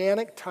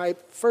organic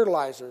type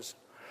fertilizers.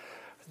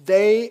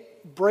 They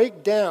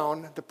break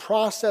down, the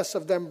process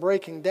of them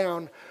breaking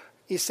down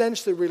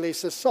essentially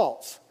releases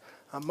salts,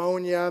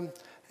 ammonia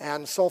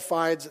and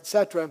sulfides,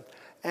 etc.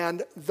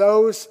 And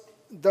those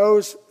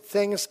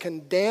things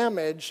can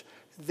damage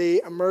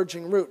the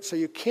emerging root. So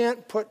you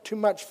can't put too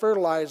much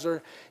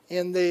fertilizer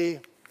in the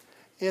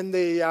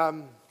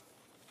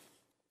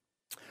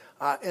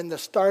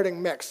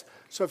starting mix.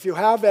 So if you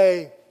have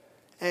and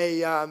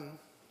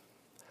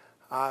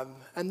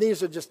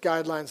these are just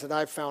guidelines that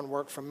I've found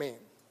work for me.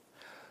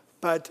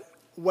 But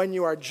when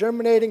you are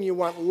germinating, you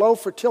want low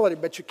fertility,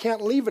 but you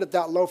can't leave it at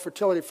that low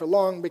fertility for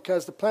long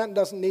because the plant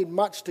doesn't need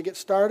much to get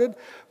started,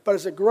 but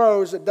as it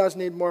grows, it does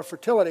need more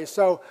fertility.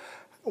 So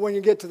when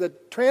you get to the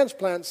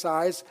transplant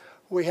size,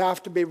 we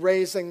have to be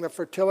raising the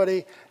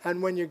fertility,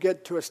 and when you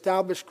get to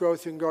established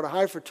growth, you can go to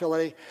high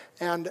fertility,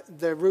 and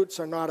the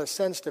roots are not as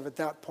sensitive at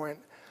that point.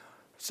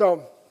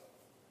 So,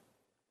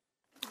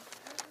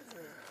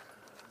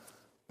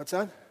 what's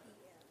that?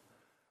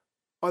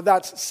 Oh,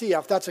 that's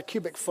CF, that's a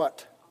cubic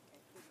foot.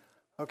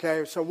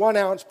 Okay, so 1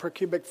 ounce per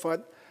cubic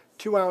foot,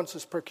 2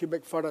 ounces per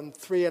cubic foot, and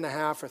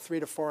 3.5 or 3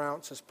 to 4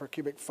 ounces per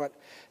cubic foot.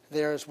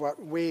 There's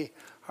what we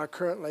are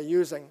currently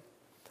using.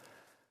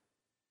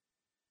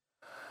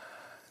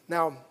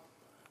 Now,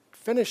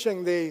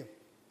 finishing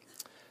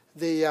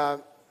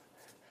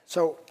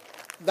so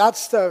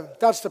that's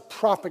the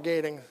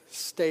propagating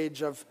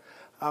stage of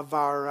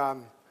our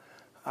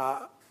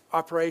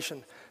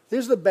operation.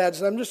 These are the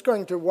beds, and I'm just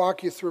going to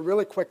walk you through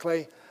really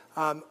quickly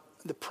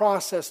the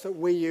process that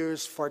we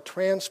use for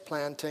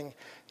transplanting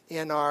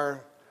in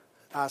our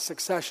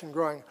succession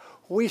growing.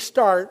 We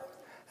start,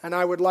 and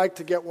I would like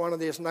to get one of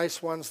these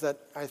nice ones that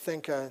I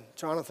think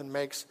Jonathan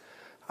makes.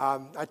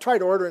 I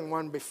tried ordering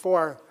one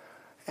before,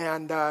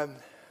 and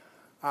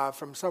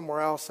from somewhere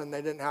else, and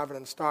they didn't have it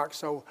in stock.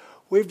 So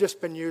we've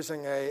just been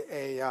using a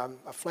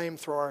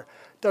flamethrower.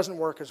 Doesn't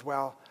work as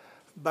well,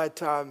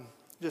 but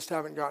just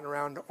haven't gotten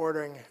around to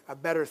ordering a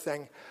better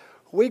thing.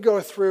 We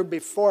go through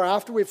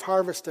after we've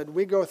harvested,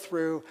 we go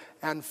through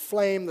and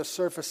flame the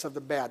surface of the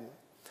bed.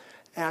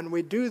 And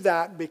we do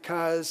that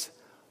because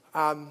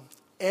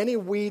any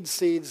weed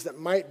seeds that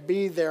might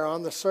be there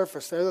on the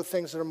surface, they're the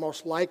things that are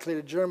most likely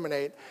to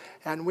germinate.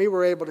 And we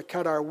were able to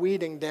cut our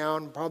weeding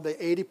down probably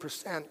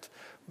 80%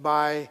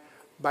 by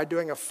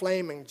doing a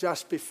flaming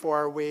just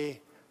before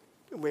we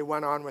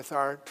went on with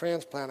our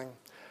transplanting.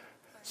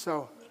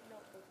 So,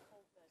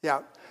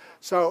 yeah.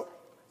 So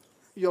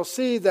you'll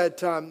see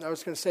that, I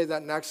was going to say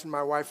that next, and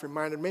my wife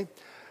reminded me.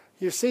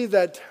 You see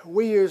that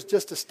we use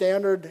just a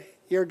standard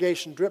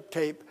irrigation drip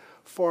tape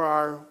for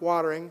our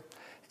watering,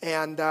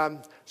 and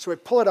so we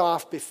pull it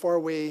off before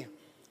we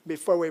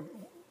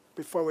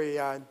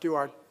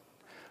do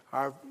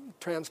our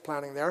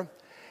transplanting there.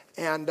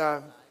 And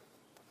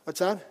what's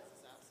that?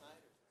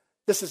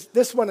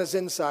 This one is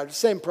inside.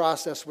 Same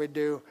process we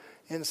do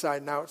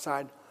inside and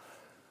outside.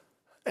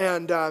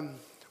 And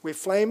we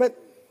flame it.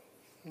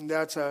 And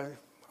that's a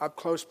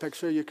up-close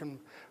picture. You can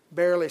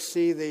barely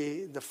see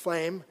the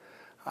flame.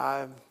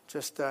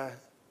 Just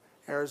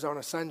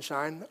Arizona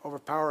sunshine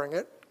overpowering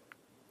it.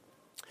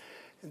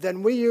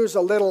 Then we use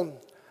a little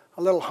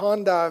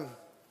Honda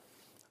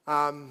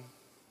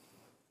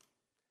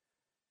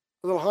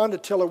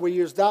tiller. We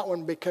use that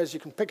one because you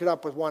can pick it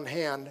up with one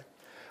hand,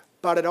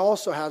 but it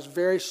also has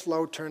very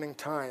slow turning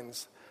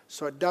tines,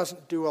 so it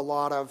doesn't do a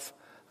lot of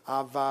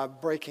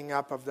breaking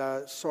up of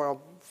the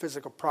soil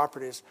physical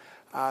properties.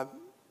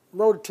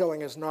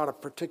 Rototilling is not a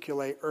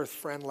particularly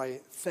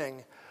earth-friendly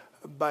thing,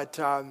 but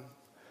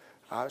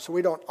so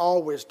we don't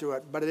always do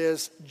it, but it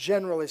is,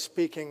 generally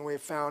speaking, we've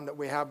found that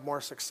we have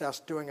more success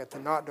doing it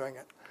than not doing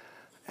it.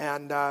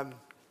 And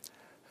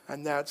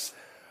that's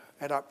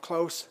it up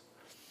close.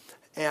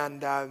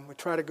 And we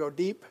try to go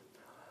deep.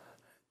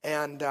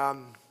 And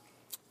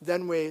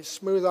then we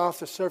smooth off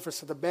the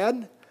surface of the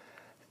bed.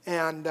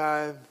 And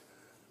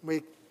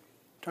we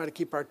try to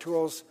keep our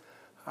tools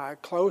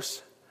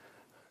close.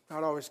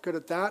 Not always good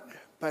at that.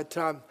 But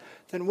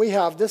then we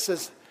have, this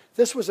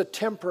was a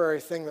temporary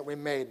thing that we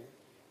made.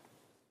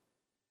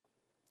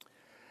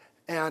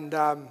 And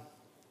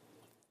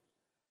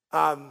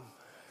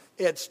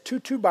it's 2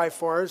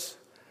 2x4s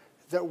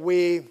that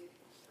we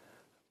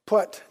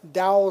put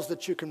dowels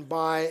that you can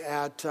buy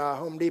at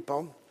Home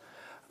Depot.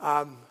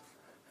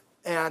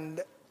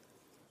 And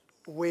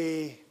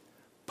we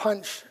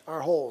punch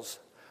our holes.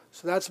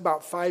 So that's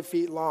about 5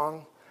 feet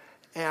long.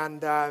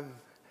 And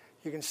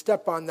you can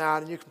step on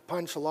that and you can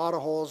punch a lot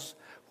of holes,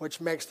 which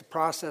makes the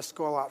process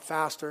go a lot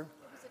faster.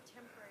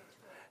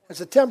 It's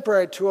a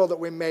temporary tool that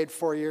we made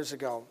 4 years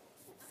ago.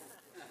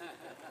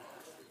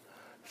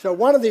 So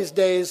one of these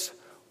days,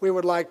 we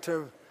would like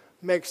to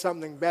make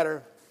something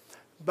better.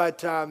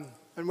 But, and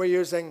we're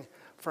using,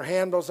 for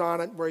handles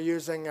on it, we're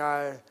using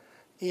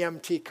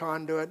EMT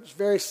conduit. It's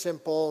very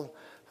simple.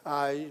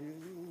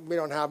 We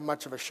don't have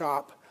much of a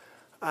shop.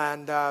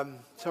 And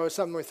so it's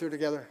something we threw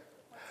together.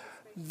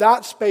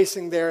 That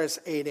spacing there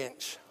is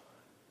 8-inch.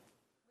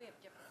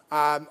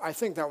 I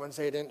think that one's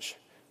 8-inch.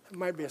 It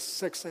might be a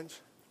 6-inch.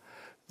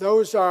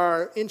 Those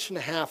are 1.5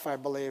 inches, I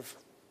believe.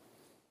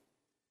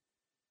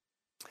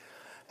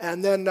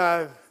 And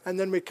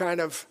then we kind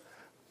of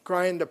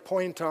grind a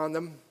point on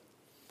them,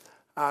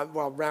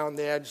 round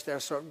the edge there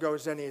so it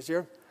goes in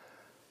easier.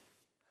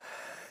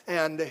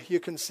 And you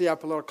can see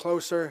up a little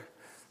closer,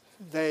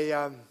 they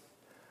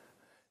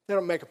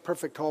don't make a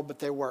perfect hole, but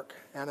they work.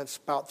 And it's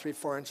about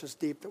 3-4 inches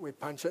deep that we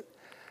punch it.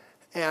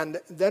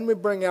 And then we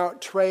bring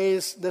out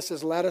trays. This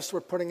is lettuce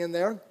we're putting in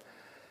there.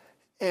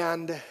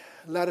 And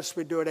lettuce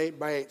we do at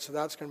 8x8, so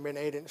that's going to be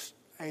an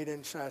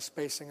 8-inch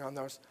spacing on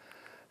those.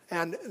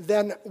 And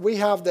then we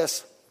have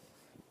this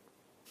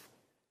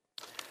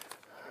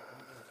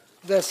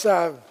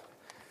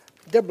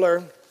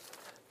dibbler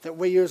that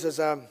we use as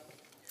a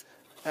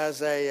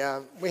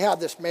we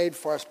had this made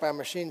for us by a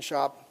machine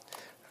shop.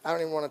 I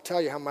don't even want to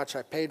tell you how much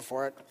I paid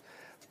for it,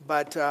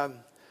 but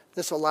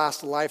this will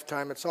last a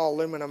lifetime. It's all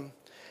aluminum,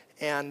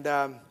 and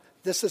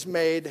this is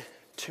made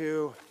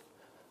to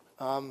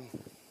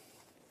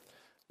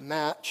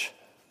match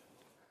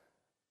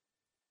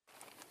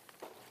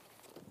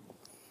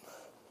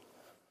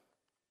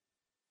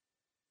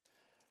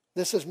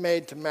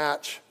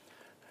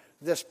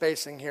this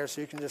spacing here,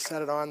 so you can just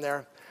set it on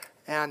there,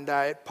 and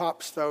it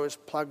pops those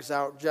plugs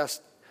out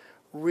just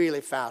really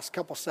fast,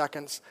 couple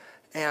seconds.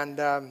 And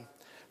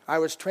I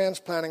was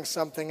transplanting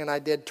something, and I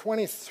did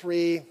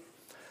 23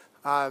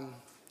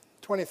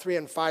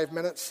 in 5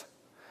 minutes,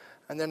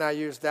 and then I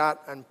used that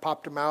and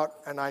popped them out,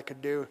 and I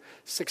could do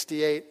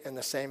 68 in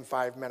the same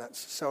 5 minutes.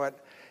 So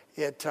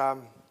it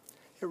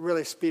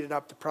really speeded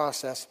up the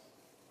process.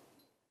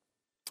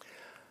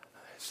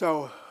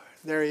 So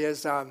there he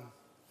is,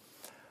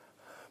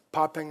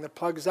 popping the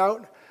plugs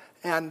out,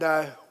 and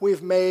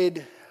we've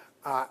made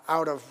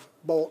out of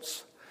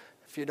bolts.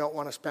 If you don't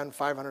want to spend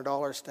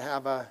 $500 to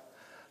have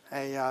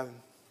a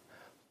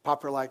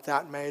popper like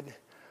that made,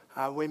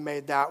 we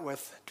made that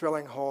with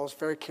drilling holes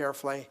very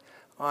carefully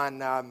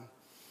on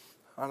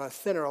a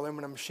thinner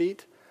aluminum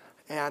sheet.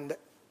 And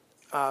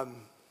I'd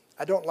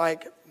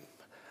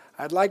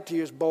like to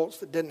use bolts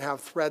that didn't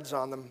have threads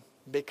on them,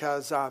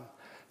 because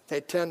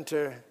they tend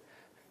to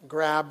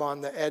grab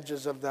on the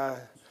edges of the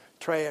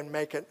tray and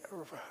make it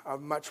a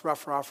much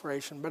rougher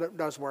operation, but it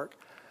does work.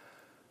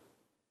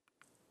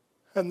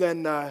 And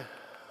then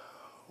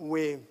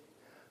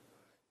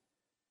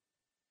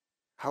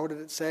how did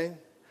it say?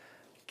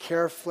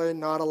 Carefully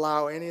not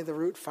allow any of the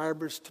root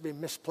fibers to be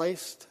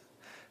misplaced.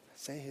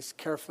 See, he's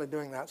carefully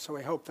doing that, so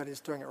we hope that he's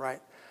doing it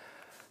right.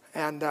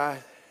 And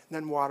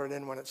then water it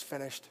in when it's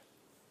finished.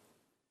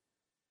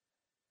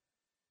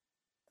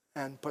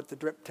 And put the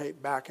drip tape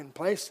back in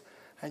place.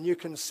 And you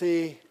can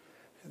see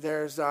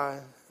there's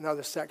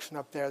another section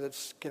up there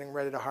that's getting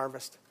ready to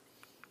harvest.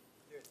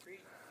 There are three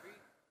drip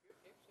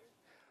tapes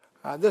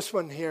there? This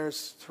one here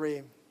is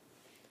 3.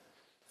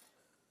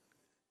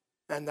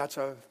 And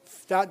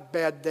that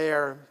bed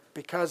there,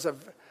 because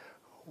of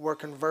we're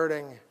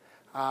converting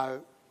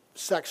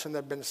section that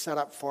had been set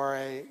up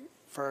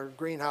for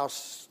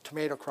greenhouse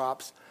tomato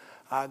crops,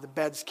 the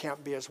beds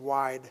can't be as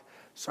wide.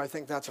 So I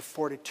think that's a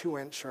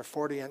 42-inch or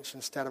 40-inch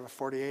instead of a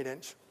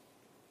 48-inch.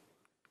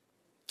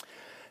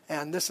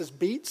 And this is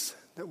beets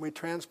that we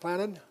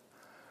transplanted,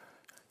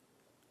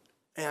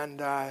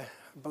 and I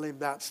believe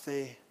that's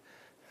the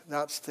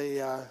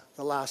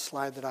last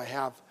slide that I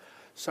have.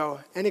 So,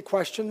 any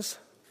questions?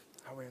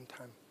 How are we in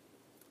time?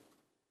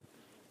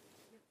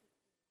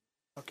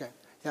 Okay.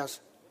 Yes.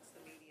 What's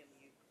the medium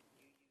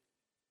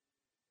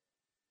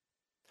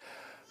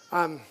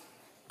you use?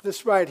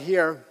 This right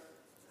here,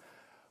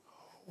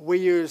 we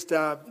used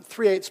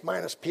 3/8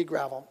 minus pea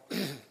gravel,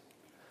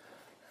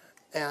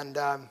 and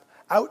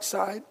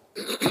outside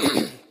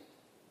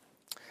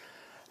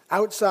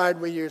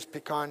we use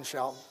pecan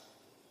shell.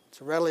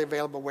 It's a readily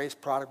available waste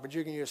product, but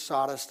you can use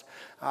sawdust.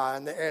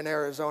 In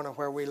Arizona,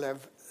 where we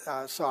live,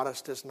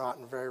 sawdust is not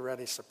in very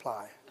ready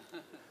supply.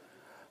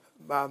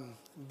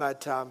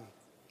 But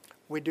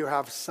we do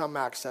have some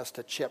access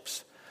to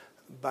chips,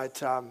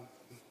 but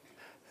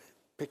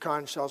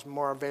pecan shell is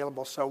more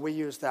available, so we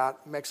use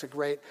that. Makes it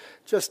great.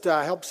 Just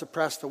helps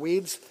suppress the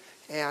weeds,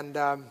 and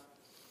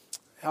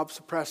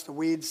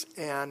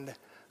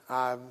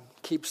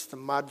keeps the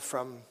mud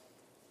from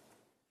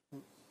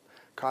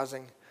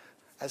causing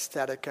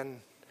aesthetic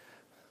and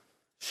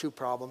shoe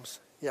problems.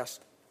 Yes.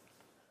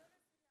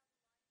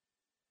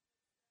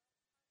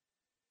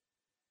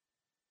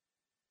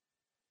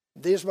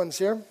 These ones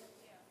here?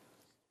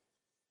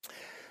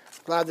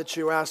 Glad that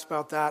you asked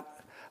about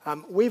that.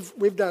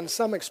 We've done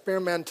some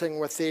experimenting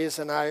with these,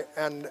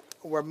 and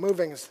we're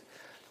moving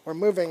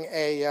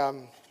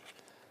a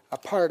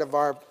part of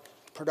our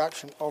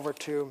production over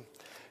to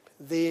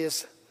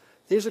these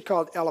These are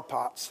called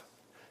Elipots.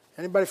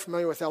 Anybody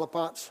familiar with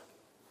Elipots?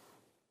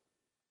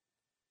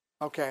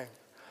 Okay.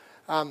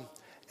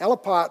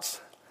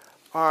 Elipots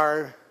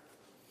are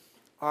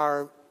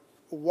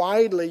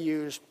widely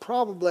used,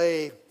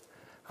 probably, I'm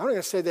not going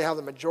to say they have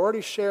the majority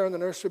share in the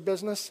nursery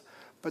business,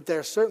 but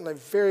they're certainly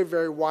very,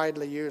 very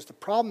widely used. The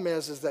problem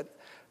is that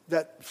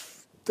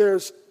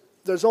there's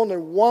only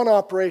one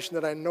operation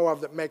that I know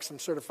of that makes them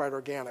certified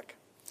organic.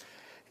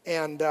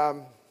 And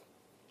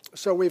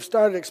so we've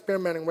started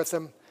experimenting with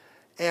them.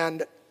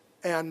 And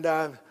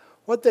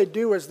what they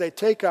do is they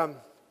take a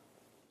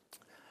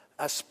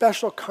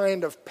special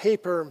kind of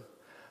paper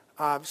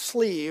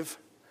sleeve,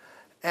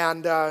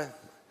 and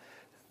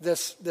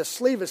this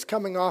sleeve is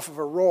coming off of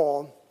a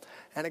roll,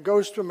 and it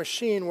goes to a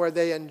machine where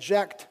they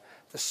inject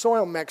the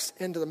soil mix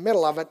into the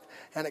middle of it,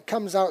 and it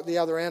comes out the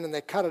other end, and they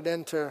cut it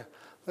into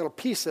little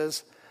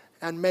pieces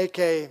and make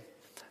a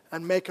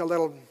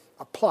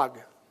plug.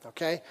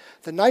 Okay.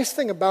 The nice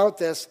thing about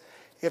this,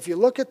 if you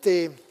look at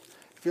the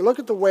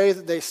way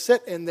that they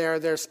sit in there,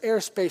 there's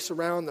airspace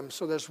around them,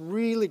 so there's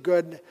really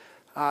good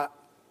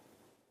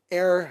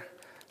air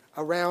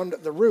around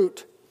the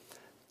root,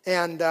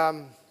 and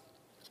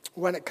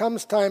when it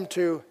comes time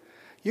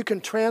you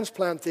can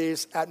transplant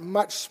these at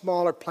much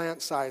smaller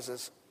plant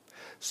sizes.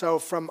 So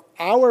from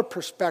our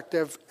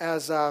perspective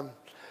as a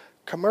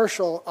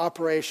commercial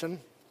operation,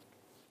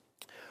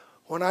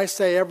 when I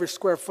say every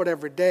square foot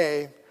every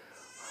day,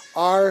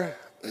 our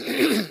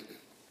see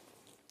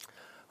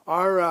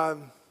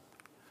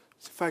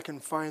if I can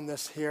find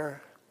this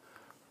here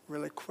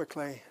really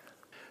quickly.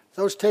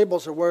 Those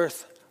tables are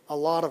worth a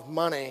lot of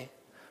money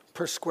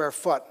per square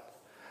foot.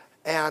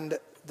 And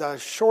the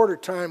shorter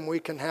time we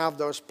can have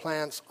those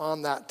plants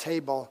on that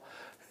table,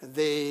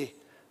 the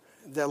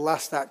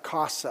less that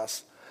costs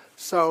us.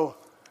 So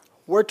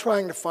we're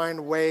trying to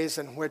find ways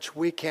in which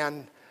we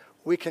can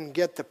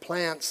get the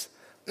plants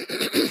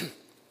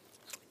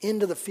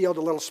into the field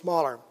a little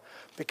smaller,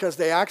 because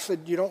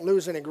you don't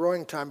lose any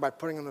growing time by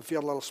putting them in the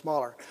field a little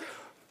smaller.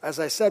 As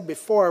I said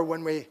before,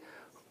 when we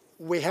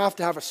have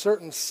to have a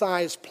certain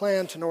size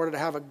plant in order to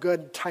have a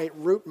good tight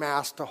root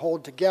mass to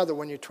hold together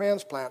when you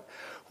transplant.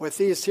 With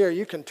these here,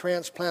 you can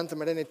transplant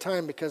them at any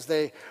time because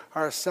they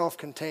are a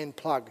self-contained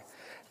plug.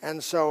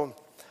 And so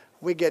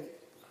we get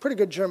pretty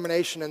good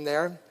germination in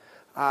there,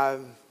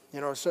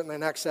 certainly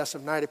in excess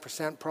of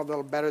 90%, probably a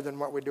little better than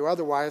what we do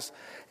otherwise.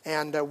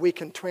 And we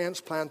can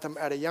transplant them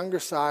at a younger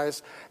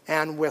size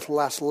and with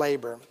less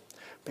labor,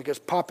 because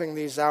popping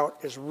these out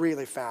is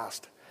really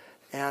fast.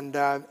 And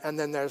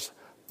then there's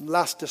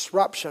less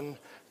disruption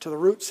to the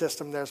root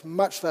system. There's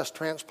much less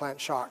transplant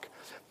shock,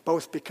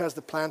 both because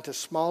the plant is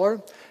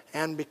smaller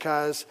and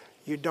because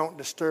you don't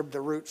disturb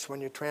the roots when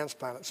you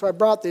transplant it. So I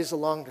brought these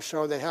along to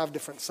show they have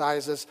different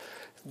sizes.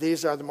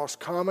 These are the most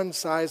common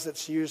size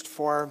that's used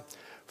for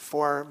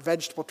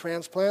vegetable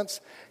transplants.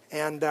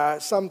 And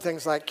some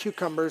things like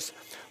cucumbers,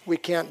 we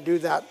can't do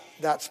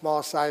that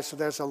small size, so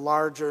there's a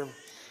larger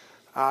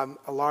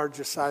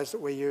size that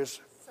we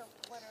use. So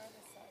what are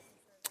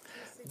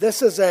the This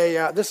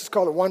sizes? is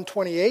called a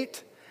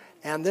 128,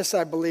 and this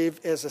I believe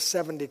is a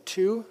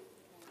 72.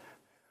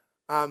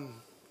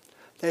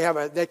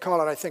 They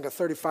call it, I think, a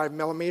 35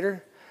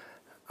 millimeter,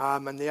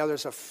 and the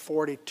other's a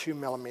 42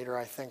 millimeter,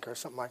 I think, or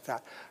something like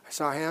that. I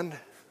saw a hand.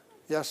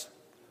 Yes?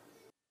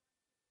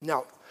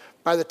 No.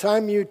 By the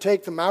time you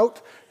take them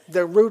out,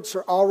 the roots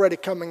are already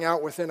coming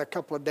out within a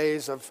couple of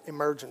days of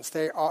emergence.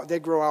 They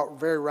grow out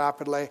very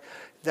rapidly.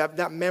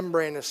 That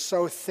membrane is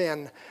so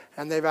thin,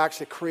 and they've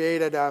actually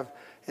created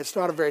it's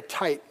not a very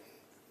tight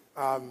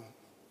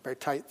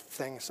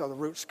thing, so the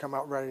roots come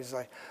out very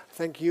easily. I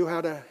think you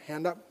had a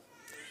hand up.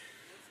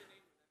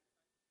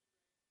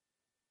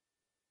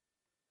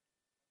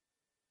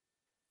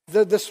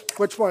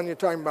 Which one are you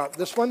talking about?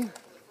 This one?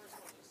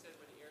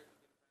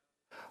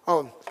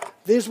 Oh,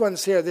 these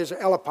ones here, these are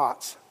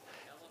Elipots.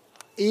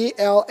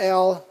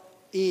 Ellepots.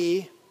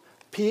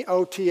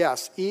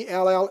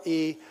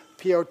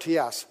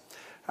 Ellepots.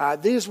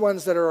 These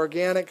ones that are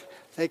organic,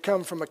 they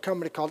come from a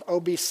company called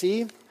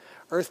OBC,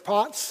 Earth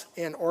Pots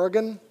in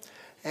Oregon,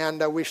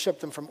 and we ship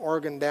them from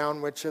Oregon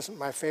down, which isn't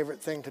my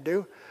favorite thing to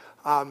do.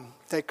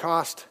 They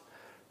cost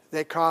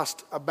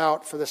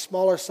about, for the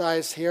smaller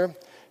size here,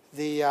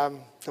 the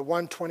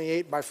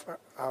 128 by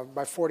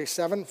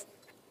 47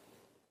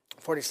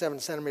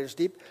 centimeters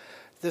deep.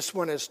 This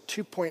one is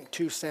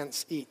 2.2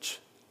 cents each.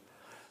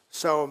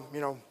 So, we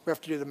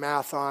have to do the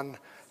math on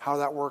how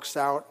that works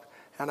out,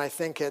 and I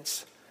think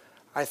it's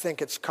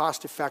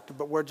cost effective,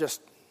 but we're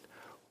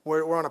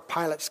on a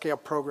pilot scale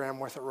program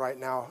with it right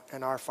now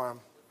in our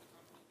farm.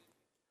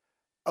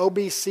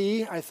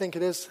 OBC, I think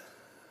it is.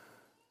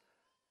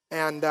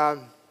 And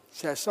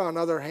see, I saw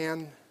another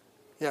hand.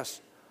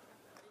 Yes.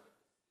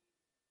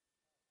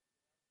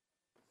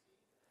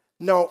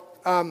 No,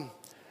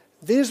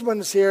 these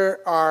ones here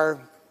are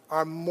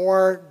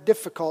more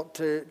difficult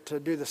to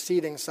do the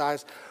seeding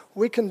size.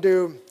 We can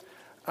do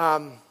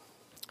on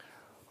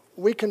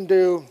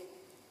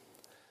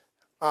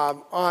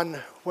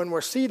when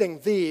we're seeding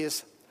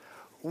these,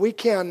 we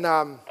can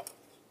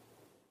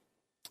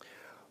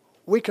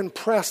we can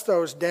press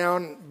those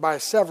down by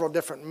several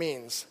different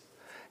means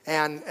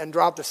and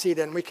drop the seed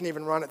in. We can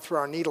even run it through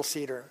our needle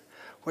seeder,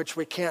 which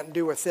we can't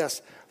do with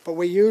this. But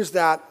we use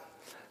that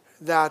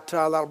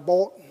little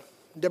bolt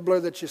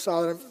dibbler that you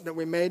saw that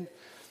we made.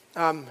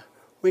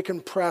 We can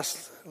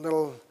press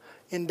little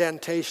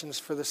indentations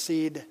for the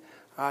seed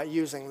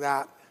using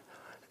that.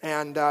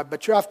 And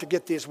but you have to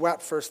get these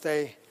wet first.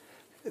 They're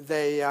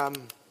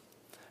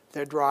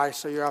dry,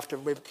 so you have to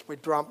we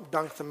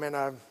dunk them in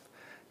a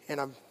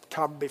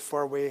tub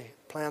before we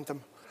plant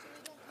them.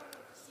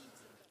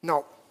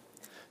 No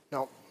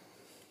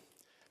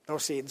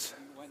seeds.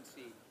 One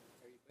seed,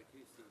 or you put 2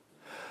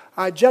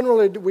 seeds?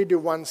 Generally, we do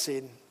 1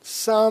 seed.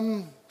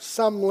 Some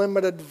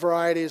limited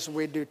varieties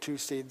we do 2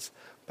 seeds,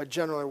 but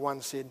generally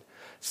 1 seed.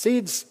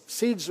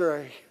 Seeds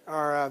are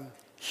a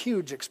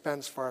huge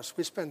expense for us.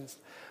 We spend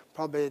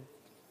probably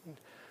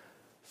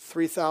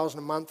 $3,000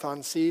 a month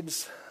on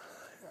seeds,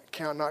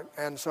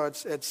 and so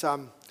it's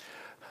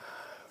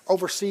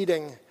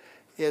overseeding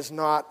is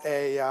not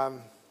a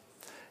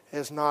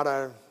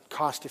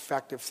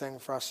cost-effective thing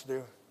for us to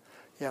do.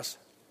 Yes.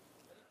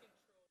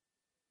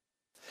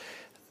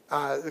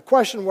 The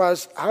question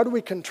was, how do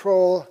we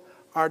control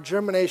our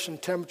germination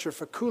temperature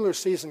for cooler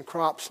season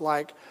crops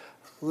like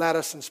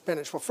lettuce and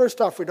spinach? Well,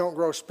 first off, we don't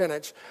grow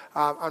spinach,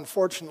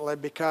 unfortunately,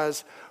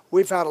 because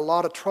we've had a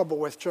lot of trouble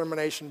with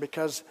germination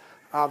because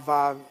of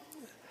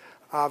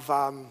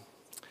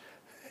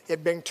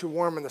it being too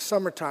warm in the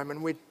summertime.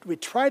 And we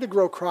try to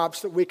grow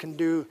crops that we can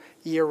do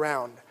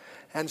year-round.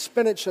 And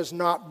spinach has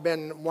not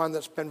been one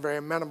that's been very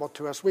amenable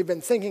to us. We've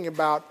been thinking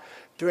about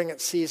doing it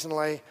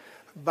seasonally,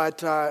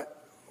 but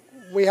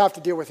we have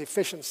to deal with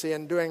efficiency,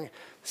 and doing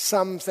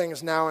some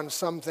things now and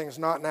some things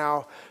not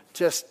now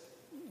just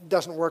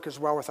doesn't work as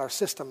well with our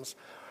systems.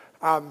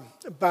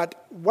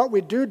 But what we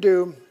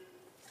do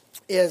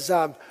is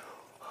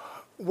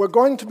we're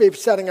going to be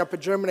setting up a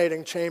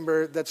germinating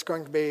chamber that's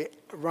going to be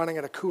running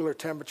at a cooler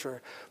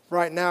temperature.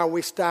 Right now,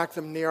 we stack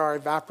them near our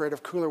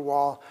evaporative cooler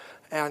wall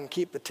and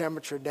keep the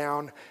temperature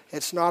down.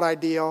 It's not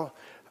ideal,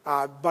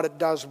 but it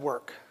does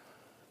work.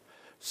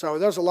 So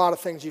there's a lot of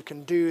things you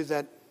can do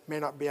that may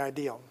not be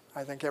ideal.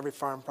 I think every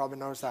farm probably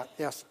knows that.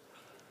 Yes?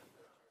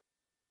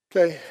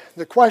 Okay,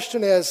 the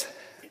question is,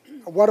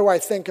 what do I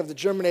think of the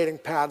germinating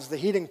pads, the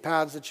heating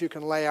pads that you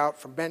can lay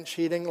out for bench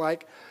heating,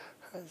 like?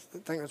 I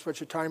think that's what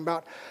you're talking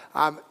about.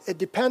 It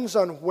depends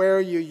on where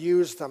you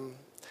use them.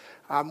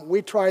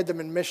 We tried them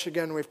in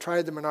Michigan. We've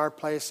tried them in our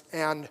place,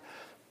 and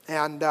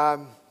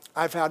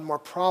I've had more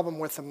problem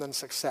with them than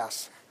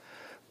success,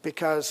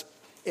 because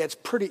it's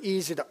pretty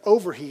easy to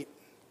overheat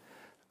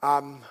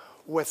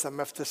with them.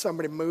 If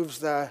somebody moves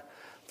the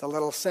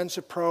little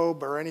sensor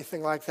probe or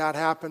anything like that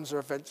happens,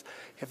 or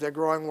if they're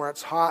growing where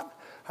it's hot,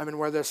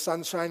 where the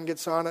sunshine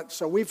gets on it.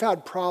 So we've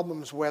had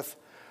problems with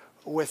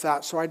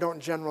that. So I don't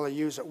generally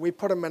use it. We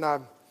put them in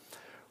a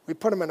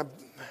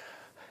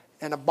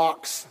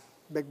box,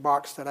 big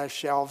box that has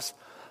shelves,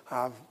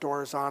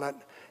 doors on it,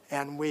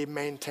 and we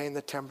maintain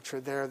the temperature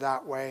there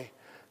that way,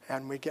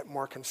 and we get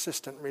more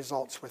consistent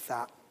results with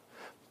that.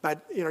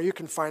 But you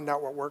can find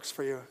out what works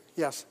for you.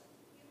 Yes.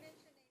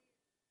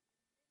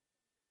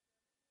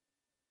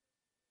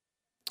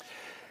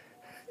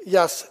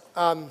 Yes,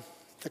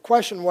 the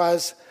question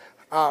was,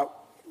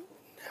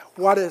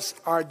 what is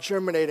our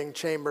germinating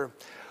chamber?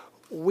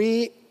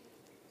 We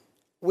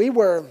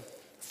were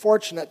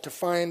fortunate to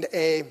find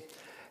a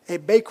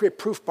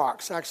bakery-proof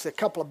box, actually a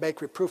couple of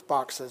bakery-proof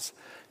boxes.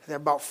 They're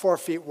about 4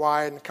 feet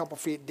wide and a couple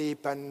feet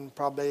deep and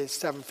probably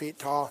 7 feet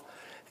tall.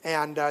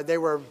 And they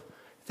were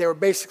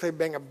basically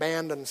being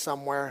abandoned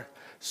somewhere.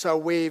 So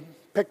we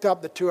picked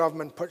up the 2 of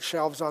them and put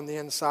shelves on the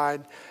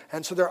inside.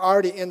 And so they're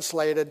already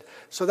insulated.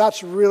 So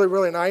that's really,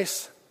 really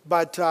nice.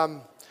 But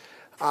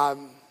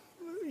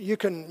you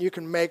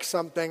can make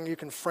something, you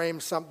can frame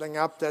something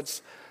up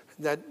that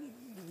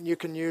you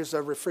can use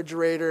a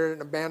refrigerator, an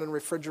abandoned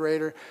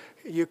refrigerator.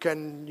 You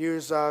can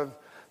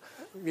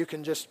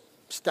just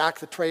stack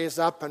the trays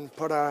up and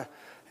put a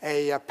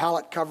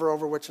pallet cover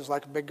over, which is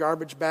like a big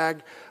garbage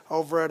bag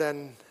over it,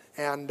 and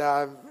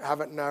have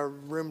it in a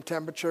room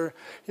temperature.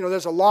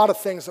 There's a lot of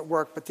things that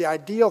work, but the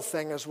ideal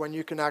thing is when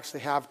you can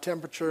actually have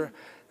temperature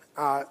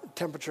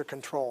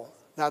control.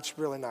 That's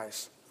really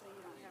nice. So you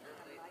don't have to have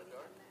lighting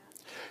on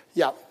that?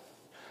 Yeah.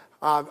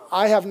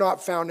 I have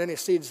not found any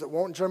seeds that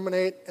won't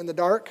germinate in the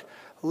dark.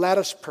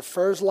 Lettuce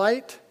prefers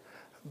light,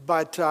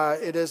 but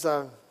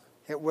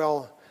it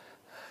will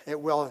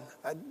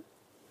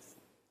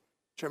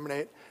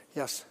germinate.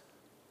 Yes.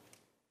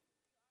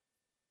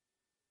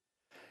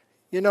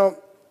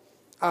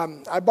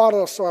 I bought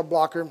a soil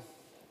blocker,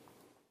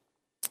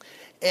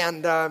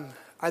 and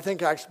I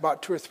think I actually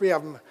bought 2 or 3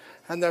 of them,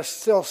 and they're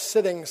still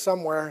sitting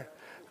somewhere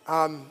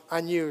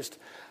unused.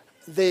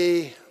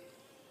 The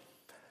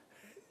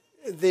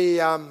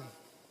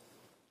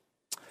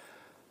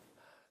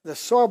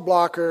soil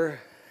blocker,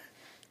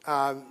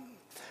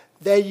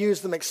 they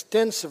use them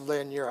extensively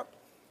in Europe.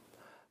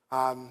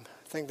 I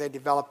think they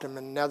developed them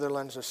in the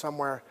Netherlands or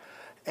somewhere,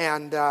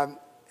 and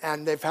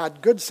and they've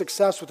had good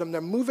success with them.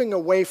 They're moving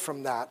away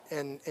from that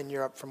in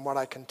Europe, from what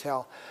I can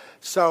tell.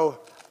 So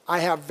I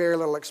have very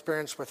little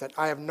experience with it.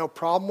 I have no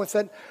problem with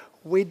it.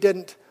 We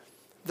did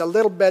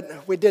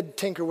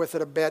tinker with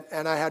it a bit,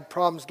 and I had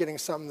problems getting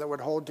something that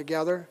would hold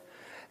together.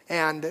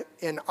 And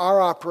in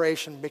our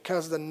operation,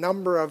 because of the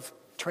number of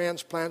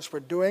transplants we're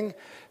doing,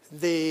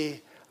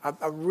 a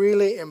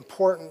really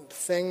important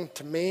thing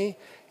to me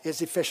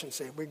is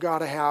efficiency. We got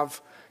to have,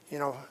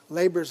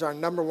 labor is our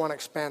number one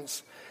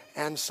expense.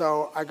 And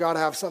so I got to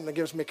have something that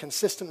gives me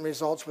consistent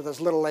results with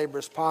as little labor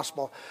as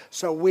possible.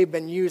 So we've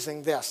been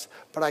using this.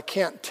 But I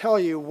can't tell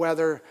you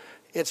whether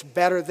it's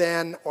better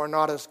than or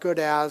not as good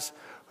as.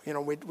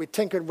 We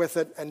tinkered with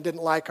it and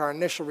didn't like our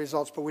initial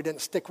results, but we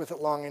didn't stick with it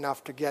long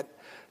enough to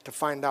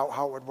find out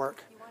how it would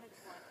work.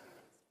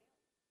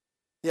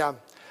 Yeah.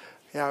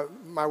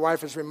 My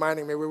wife is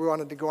reminding me we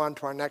wanted to go on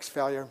to our next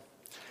failure.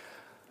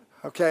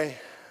 Okay.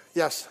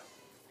 Yes.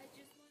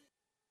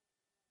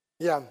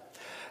 Yeah.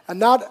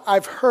 And that,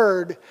 I've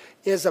heard,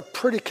 is a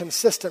pretty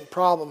consistent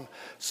problem.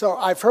 So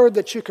I've heard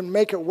that you can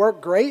make it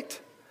work great,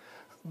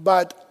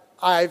 but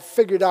I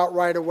figured out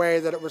right away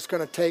that it was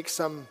going to take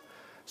some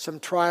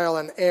trial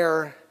and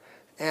error,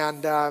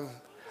 and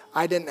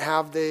I didn't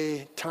have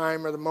the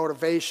time or the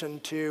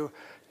motivation to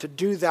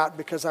do that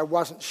because I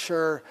wasn't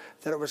sure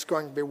that it was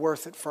going to be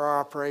worth it for our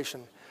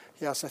operation.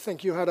 Yes, I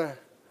think you had a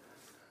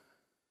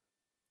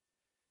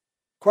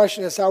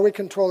question is how we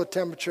control the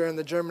temperature in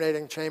the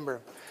germinating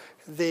chamber.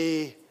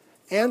 The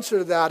answer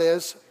to that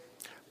is,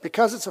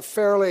 because it's a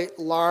fairly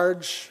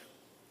large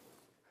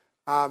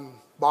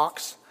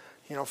box,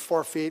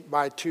 4 feet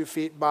by 2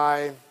 feet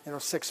by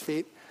 6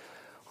 feet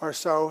or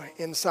so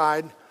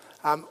inside,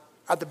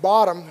 at the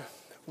bottom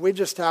we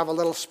just have a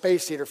little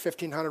space heater,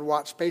 1500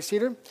 watt space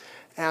heater,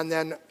 and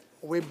then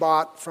we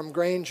bought from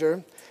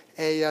Granger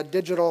a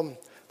digital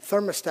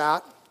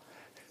thermostat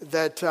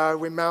that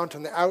we mount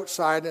on the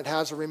outside. It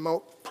has a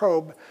remote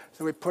probe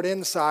that we put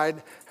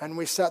inside, and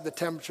we set the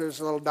temperature. There's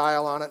a little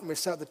dial on it, and we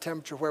set the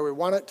temperature where we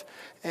want it,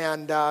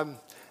 and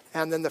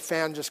then the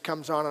fan just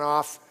comes on and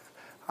off.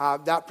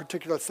 That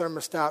particular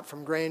thermostat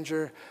from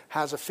Granger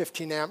has a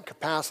 15 amp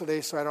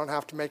capacity, so I don't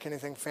have to make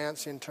anything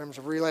fancy in terms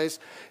of relays.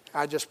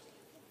 I just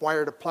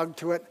wired a plug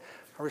to it,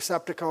 a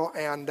receptacle,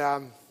 and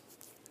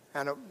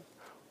it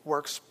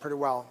works pretty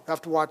well. You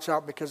have to watch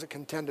out because it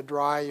can tend to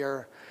dry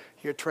your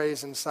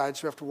trays inside,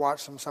 so you have to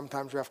watch them.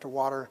 Sometimes you have to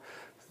water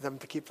them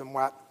to keep them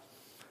wet.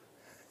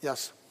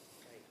 Yes?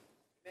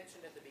 You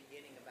mentioned at the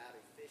beginning about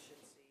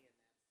efficiency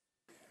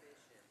and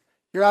efficient.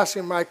 You're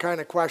asking my kind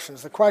of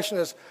questions. The question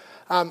is,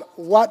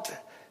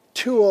 what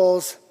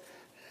tools,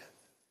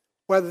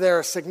 whether they're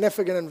a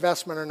significant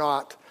investment or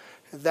not,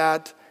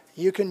 that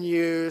you can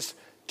use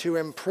to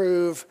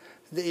improve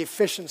the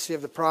efficiency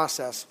of the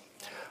process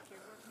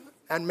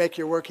and make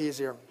your work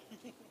easier.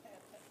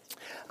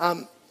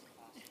 I'm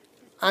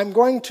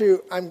going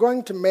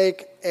to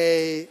make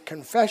a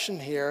confession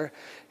here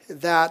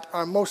that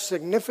our most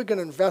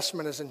significant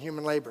investment is in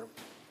human labor.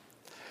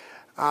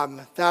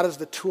 That is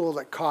the tool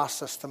that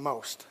costs us the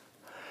most.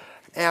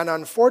 And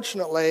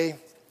unfortunately,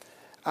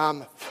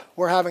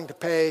 we're having to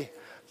pay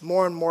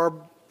more and more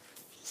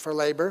for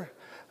labor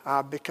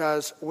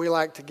because we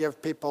like to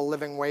give people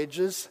living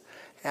wages,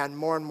 and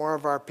more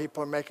of our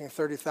people are making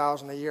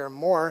 $30,000 a year or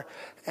more,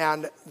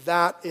 and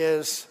that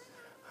is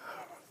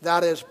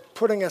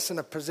putting us in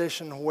a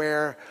position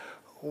where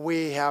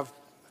we have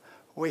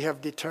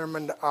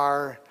determined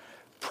our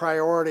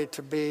priority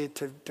to be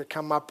to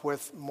come up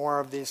with more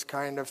of these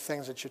kind of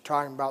things that you're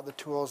talking about, the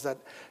tools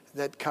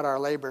that cut our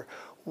labor.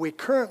 We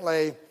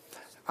currently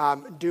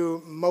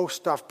do most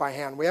stuff by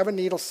hand. We have a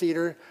needle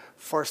seeder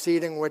for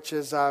seeding, which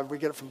is we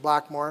get it from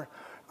Blackmore.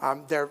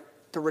 They're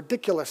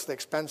ridiculously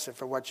expensive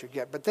for what you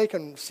get, but they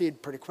can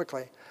seed pretty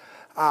quickly.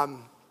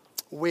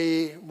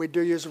 We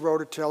do use a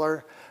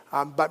rototiller,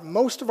 but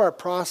most of our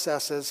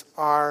processes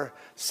are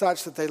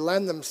such that they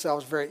lend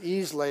themselves very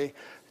easily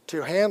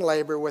to hand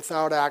labor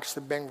without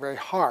actually being very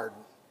hard.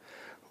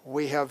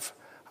 We have,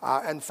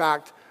 in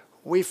fact,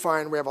 we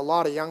find we have a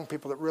lot of young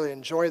people that really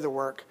enjoy the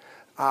work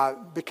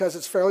because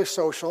it's fairly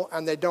social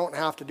and they don't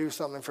have to do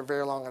something for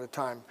very long at a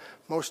time.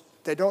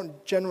 They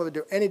don't generally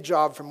do any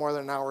job for more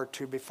than an hour or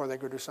two before they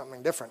go do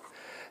something different.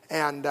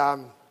 And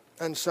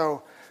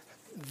so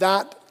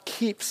that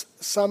keeps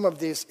some of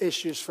these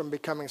issues from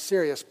becoming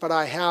serious. But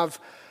I have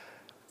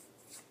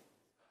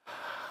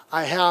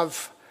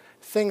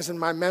things in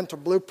my mental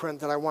blueprint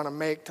that I want to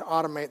make to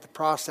automate the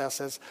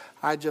processes.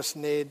 I just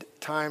need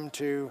time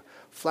to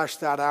flesh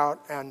that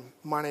out and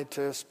money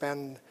to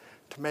spend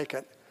to make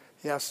it.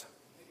 Yes?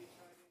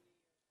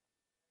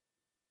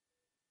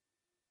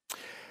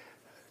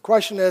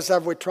 Question is,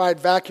 have we tried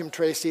vacuum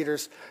tray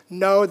seeders?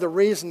 No, the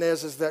reason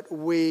is that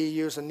we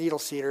use a needle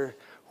seeder,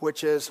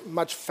 which is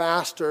much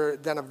faster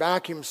than a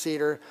vacuum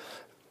seeder,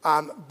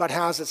 but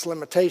has its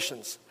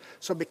limitations.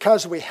 So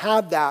because we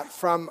had that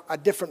from a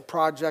different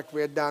project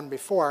we had done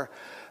before,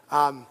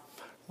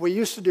 we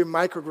used to do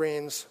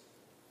microgreens,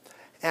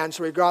 and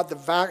so we got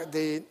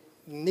the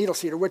needle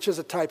seeder, which is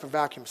a type of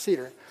vacuum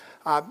seeder.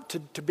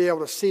 to be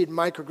able to seed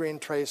microgreen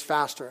trays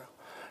faster.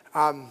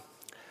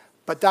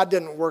 But that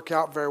didn't work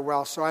out very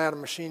well, so I had a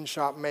machine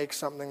shop make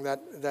something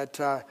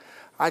that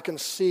I can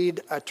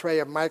seed a tray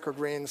of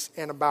microgreens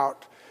in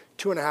about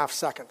 2.5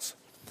 seconds.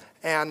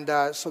 And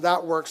so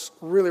that works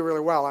really, really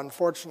well.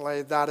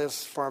 Unfortunately, that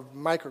is for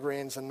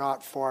microgreens and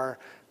not for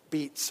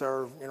beets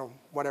or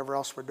whatever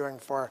else we're doing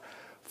for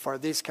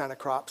these kind of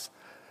crops.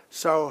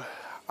 So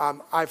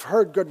I've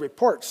heard good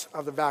reports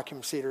of the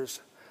vacuum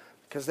seeders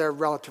because they're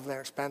relatively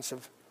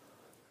inexpensive.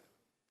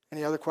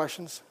 Any other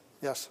questions?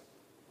 Yes.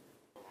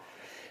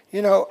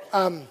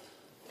 The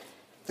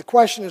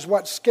question is,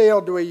 what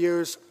scale do we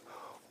use?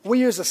 We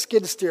use a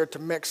skid steer to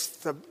mix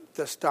the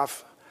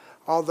stuff,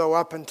 although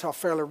up until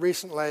fairly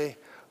recently,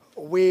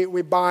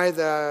 we buy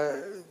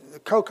the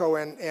cocoa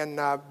in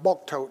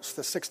bulk totes,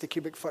 the 60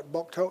 cubic foot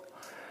bulk tote,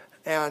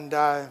 and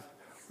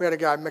we had a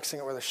guy mixing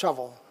it with a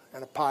shovel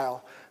and a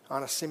pile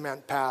on a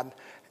cement pad,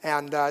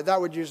 and that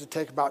would usually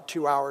take about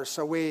 2 hours,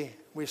 so we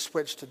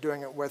switched to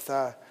doing it with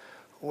a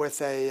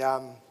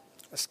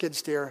skid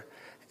steer.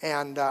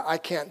 And I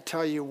can't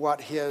tell you what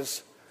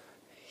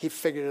he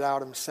figured it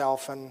out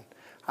himself, and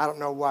I don't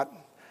know what,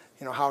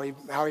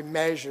 how he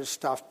measures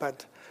stuff,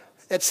 but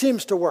it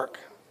seems to work.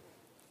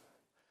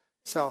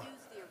 So,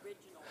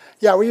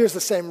 yeah, we use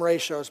the same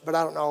ratios, but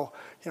I don't know,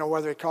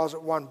 whether he calls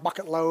it one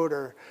bucket load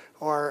or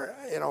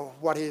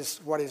what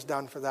he's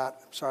done for that.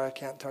 I'm sorry, I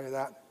can't tell you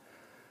that.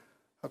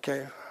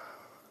 Okay,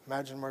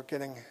 imagine we're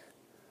getting.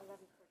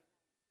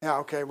 Yeah,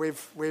 okay,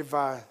 we've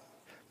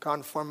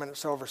gone 4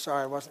 minutes over.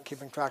 Sorry, I wasn't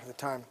keeping track of the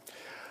time.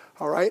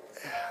 All right.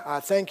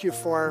 Thank you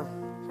for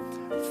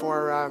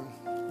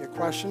your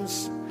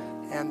questions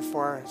and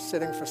for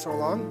sitting for so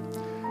long.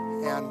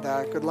 And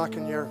good luck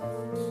and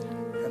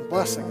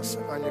blessings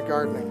on your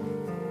gardening.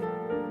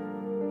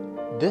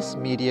 This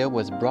media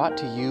was brought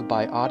to you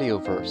by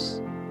Audioverse,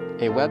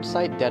 a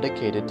website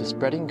dedicated to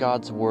spreading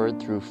God's Word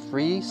through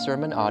free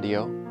sermon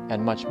audio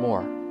and much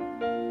more.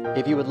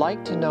 If you would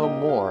like to know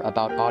more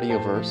about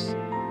Audioverse,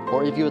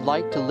 or if you would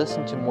like to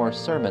listen to more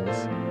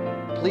sermons,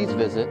 please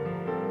visit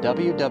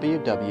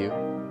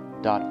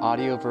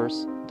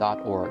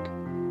www.audioverse.org.